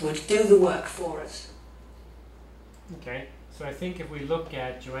of Westwood do the work for us. Okay, so I think if we look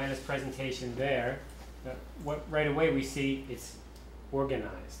at Joanna's presentation there, what right away we see it's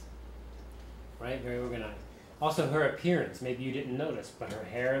organized, right? Very organized. Also her appearance, maybe you didn't notice, but her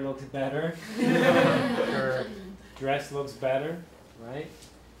hair looks better, her dress looks better, right?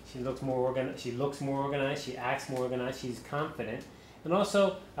 She looks more organized, she acts more organized, she's confident. And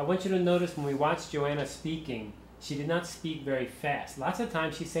also, I want you to notice when we watch Joanna speaking, she did not speak very fast. Lots of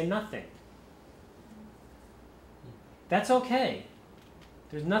times she'd say nothing. That's okay.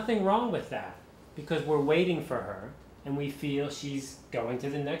 There's nothing wrong with that because we're waiting for her and we feel she's going to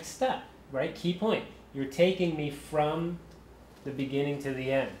the next step, right? Key point. You're taking me from the beginning to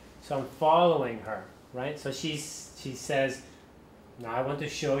the end. So I'm following her, right? So she says, now I want to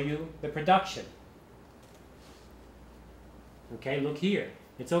show you the production. Okay, look here.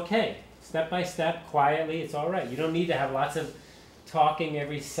 It's okay. Step by step, quietly, it's all right. You don't need to have lots of talking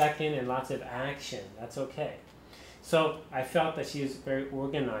every second and lots of action. That's okay. So I felt that she was very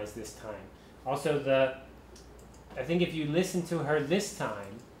organized this time. Also, the I think if you listened to her this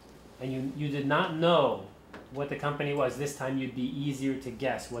time, and you did not know what the company was, this time you'd be easier to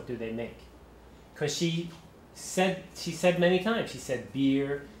guess what do they make. Because she said many times, she said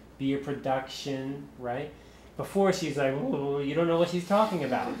beer production, right? Before she's like, oh, you don't know what she's talking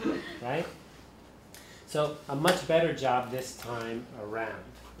about, right? So a much better job this time around,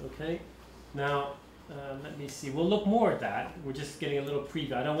 okay? Now, let me see, we'll look more at that. We're just getting a little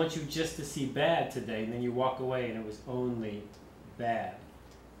preview. I don't want you just to see bad today and then you walk away and it was only bad.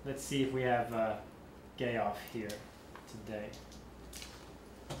 Let's see if we have Gay off here today.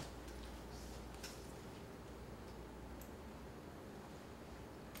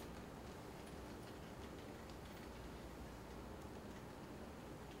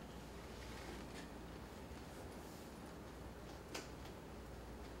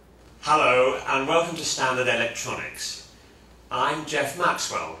 Hello and welcome to Standard Electronics. I'm Jeff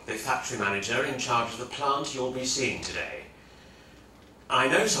Maxwell, the factory manager in charge of the plant you'll be seeing today. I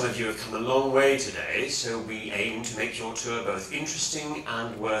know some of you have come a long way today, so we aim to make your tour both interesting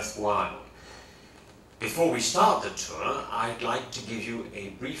and worthwhile. Before we start the tour, I'd like to give you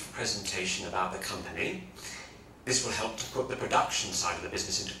a brief presentation about the company. This will help to put the production side of the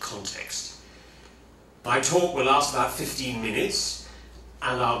business into context. My talk will last about 15 minutes,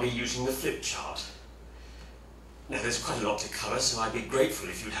 and I'll be using the flip chart. Now, there's quite a lot to cover, so I'd be grateful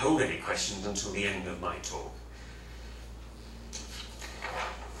if you'd hold any questions until the end of my talk.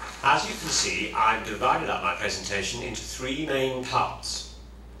 As you can see, I've divided up my presentation into three main parts.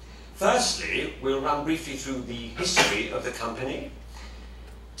 Firstly, we'll run briefly through the history of the company.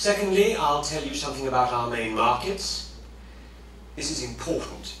 Secondly, I'll tell you something about our main markets. This is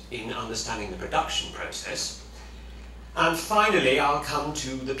important in understanding the production process. And finally, I'll come to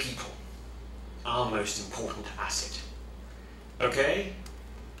the people, our most important asset. Okay?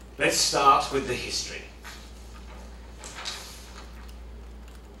 Let's start with the history.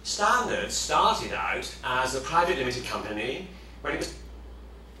 Standard started out as a private limited company when it was...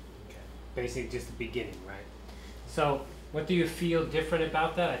 Okay. Basically just the beginning, right? So, what do you feel different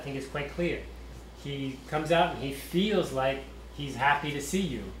about that? I think it's quite clear. He comes out and he feels like he's happy to see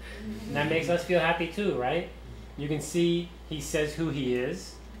you. And that makes us feel happy too, right? You can see he says who he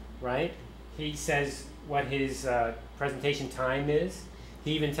is, right? He says what his presentation time is.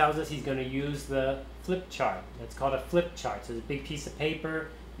 He even tells us he's going to use the flip chart. That's called a flip chart. So it's a big piece of paper.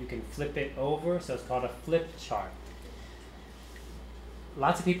 You can flip it over, so it's called a flip chart.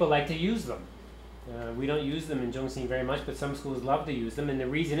 Lots of people like to use them. We don't use them in Chung Hsing very much, but some schools love to use them, and the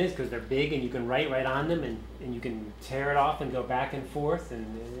reason is because they're big and you can write right on them, and you can tear it off and go back and forth, and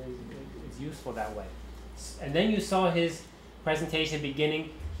it's useful that way. And then you saw his presentation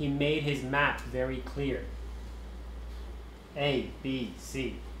beginning. He made his map very clear. A, B,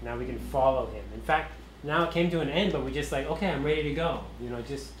 C. Now we can follow him. In fact, now it came to an end, but we're just like, okay, I'm ready to go. You know,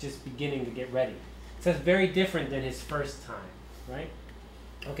 just beginning to get ready. So it's very different than his first time, right?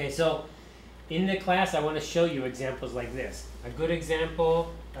 Okay, so in the class, I want to show you examples like this. A good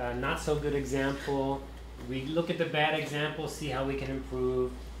example, not so good example. We look at the bad example, see how we can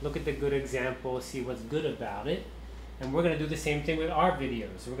improve. Look at the good example, see what's good about it. And we're going to do the same thing with our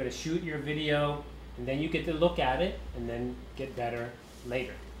videos. So we're going to shoot your video, and then you get to look at it, and then get better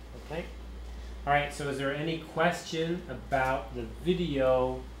later, okay? All right, so is there any question about the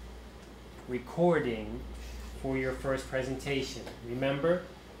video recording for your first presentation? Remember,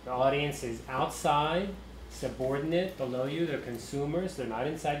 the audience is outside, subordinate, below you. They're consumers. They're not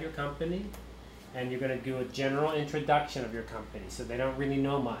inside your company. And you're going to do a general introduction of your company, so they don't really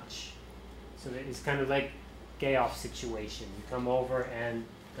know much. So it's kind of like Gay-off situation. You come over and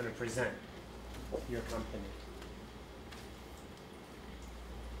going to present your company.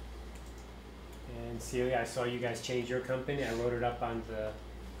 And Celia, I saw you guys change your company. I wrote it up on the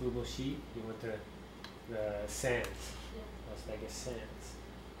Google Sheet. You went to the Sands, Las Vegas Sands.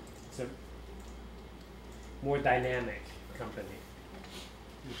 It's a more dynamic company.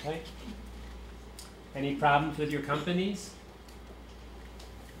 Okay? Any problems with your companies?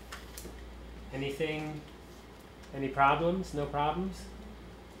 Anything? Any problems? No problems?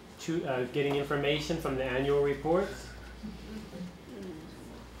 Getting information from the annual reports?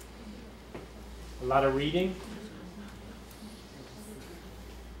 A lot of reading?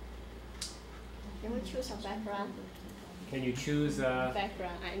 Can we choose a background? Can you choose a...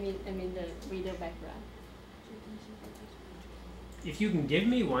 Background, I mean the reader background. If you can give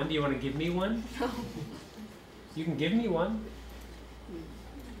me one, do you want to give me one? No. You can give me one?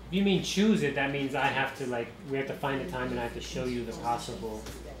 If you mean choose it, that means I have to, like, we have to find a time and I have to show you the possible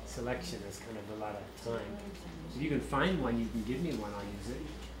selection. That's kind of a lot of time. If you can find one, you can give me one, I'll use it.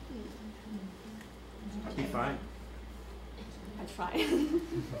 Be fine. I try. Teacher,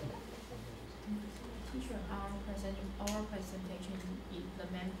 our presentation, the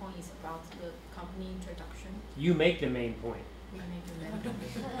main point is about the company introduction. You make the main point. We make the main point.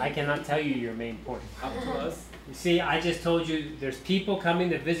 I cannot tell you your main point. Up to us. You see, I just told you there's people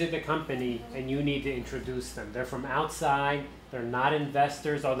coming to visit the company and you need to introduce them. They're from outside, they're not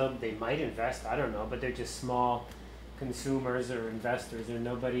investors, although they might invest, I don't know, but they're just small consumers or investors. They're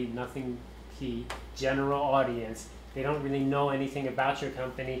nothing key, general audience. They don't really know anything about your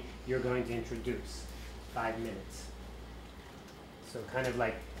company. You're going to introduce 5 minutes. So kind of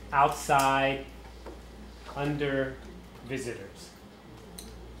like outside, under visitors.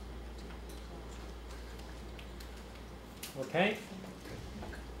 Okay?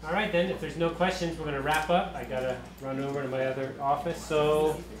 All right then, if there's no questions, we're going to wrap up. I got to run over to my other office.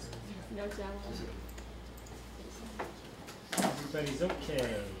 So No challenge. everybody's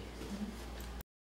okay.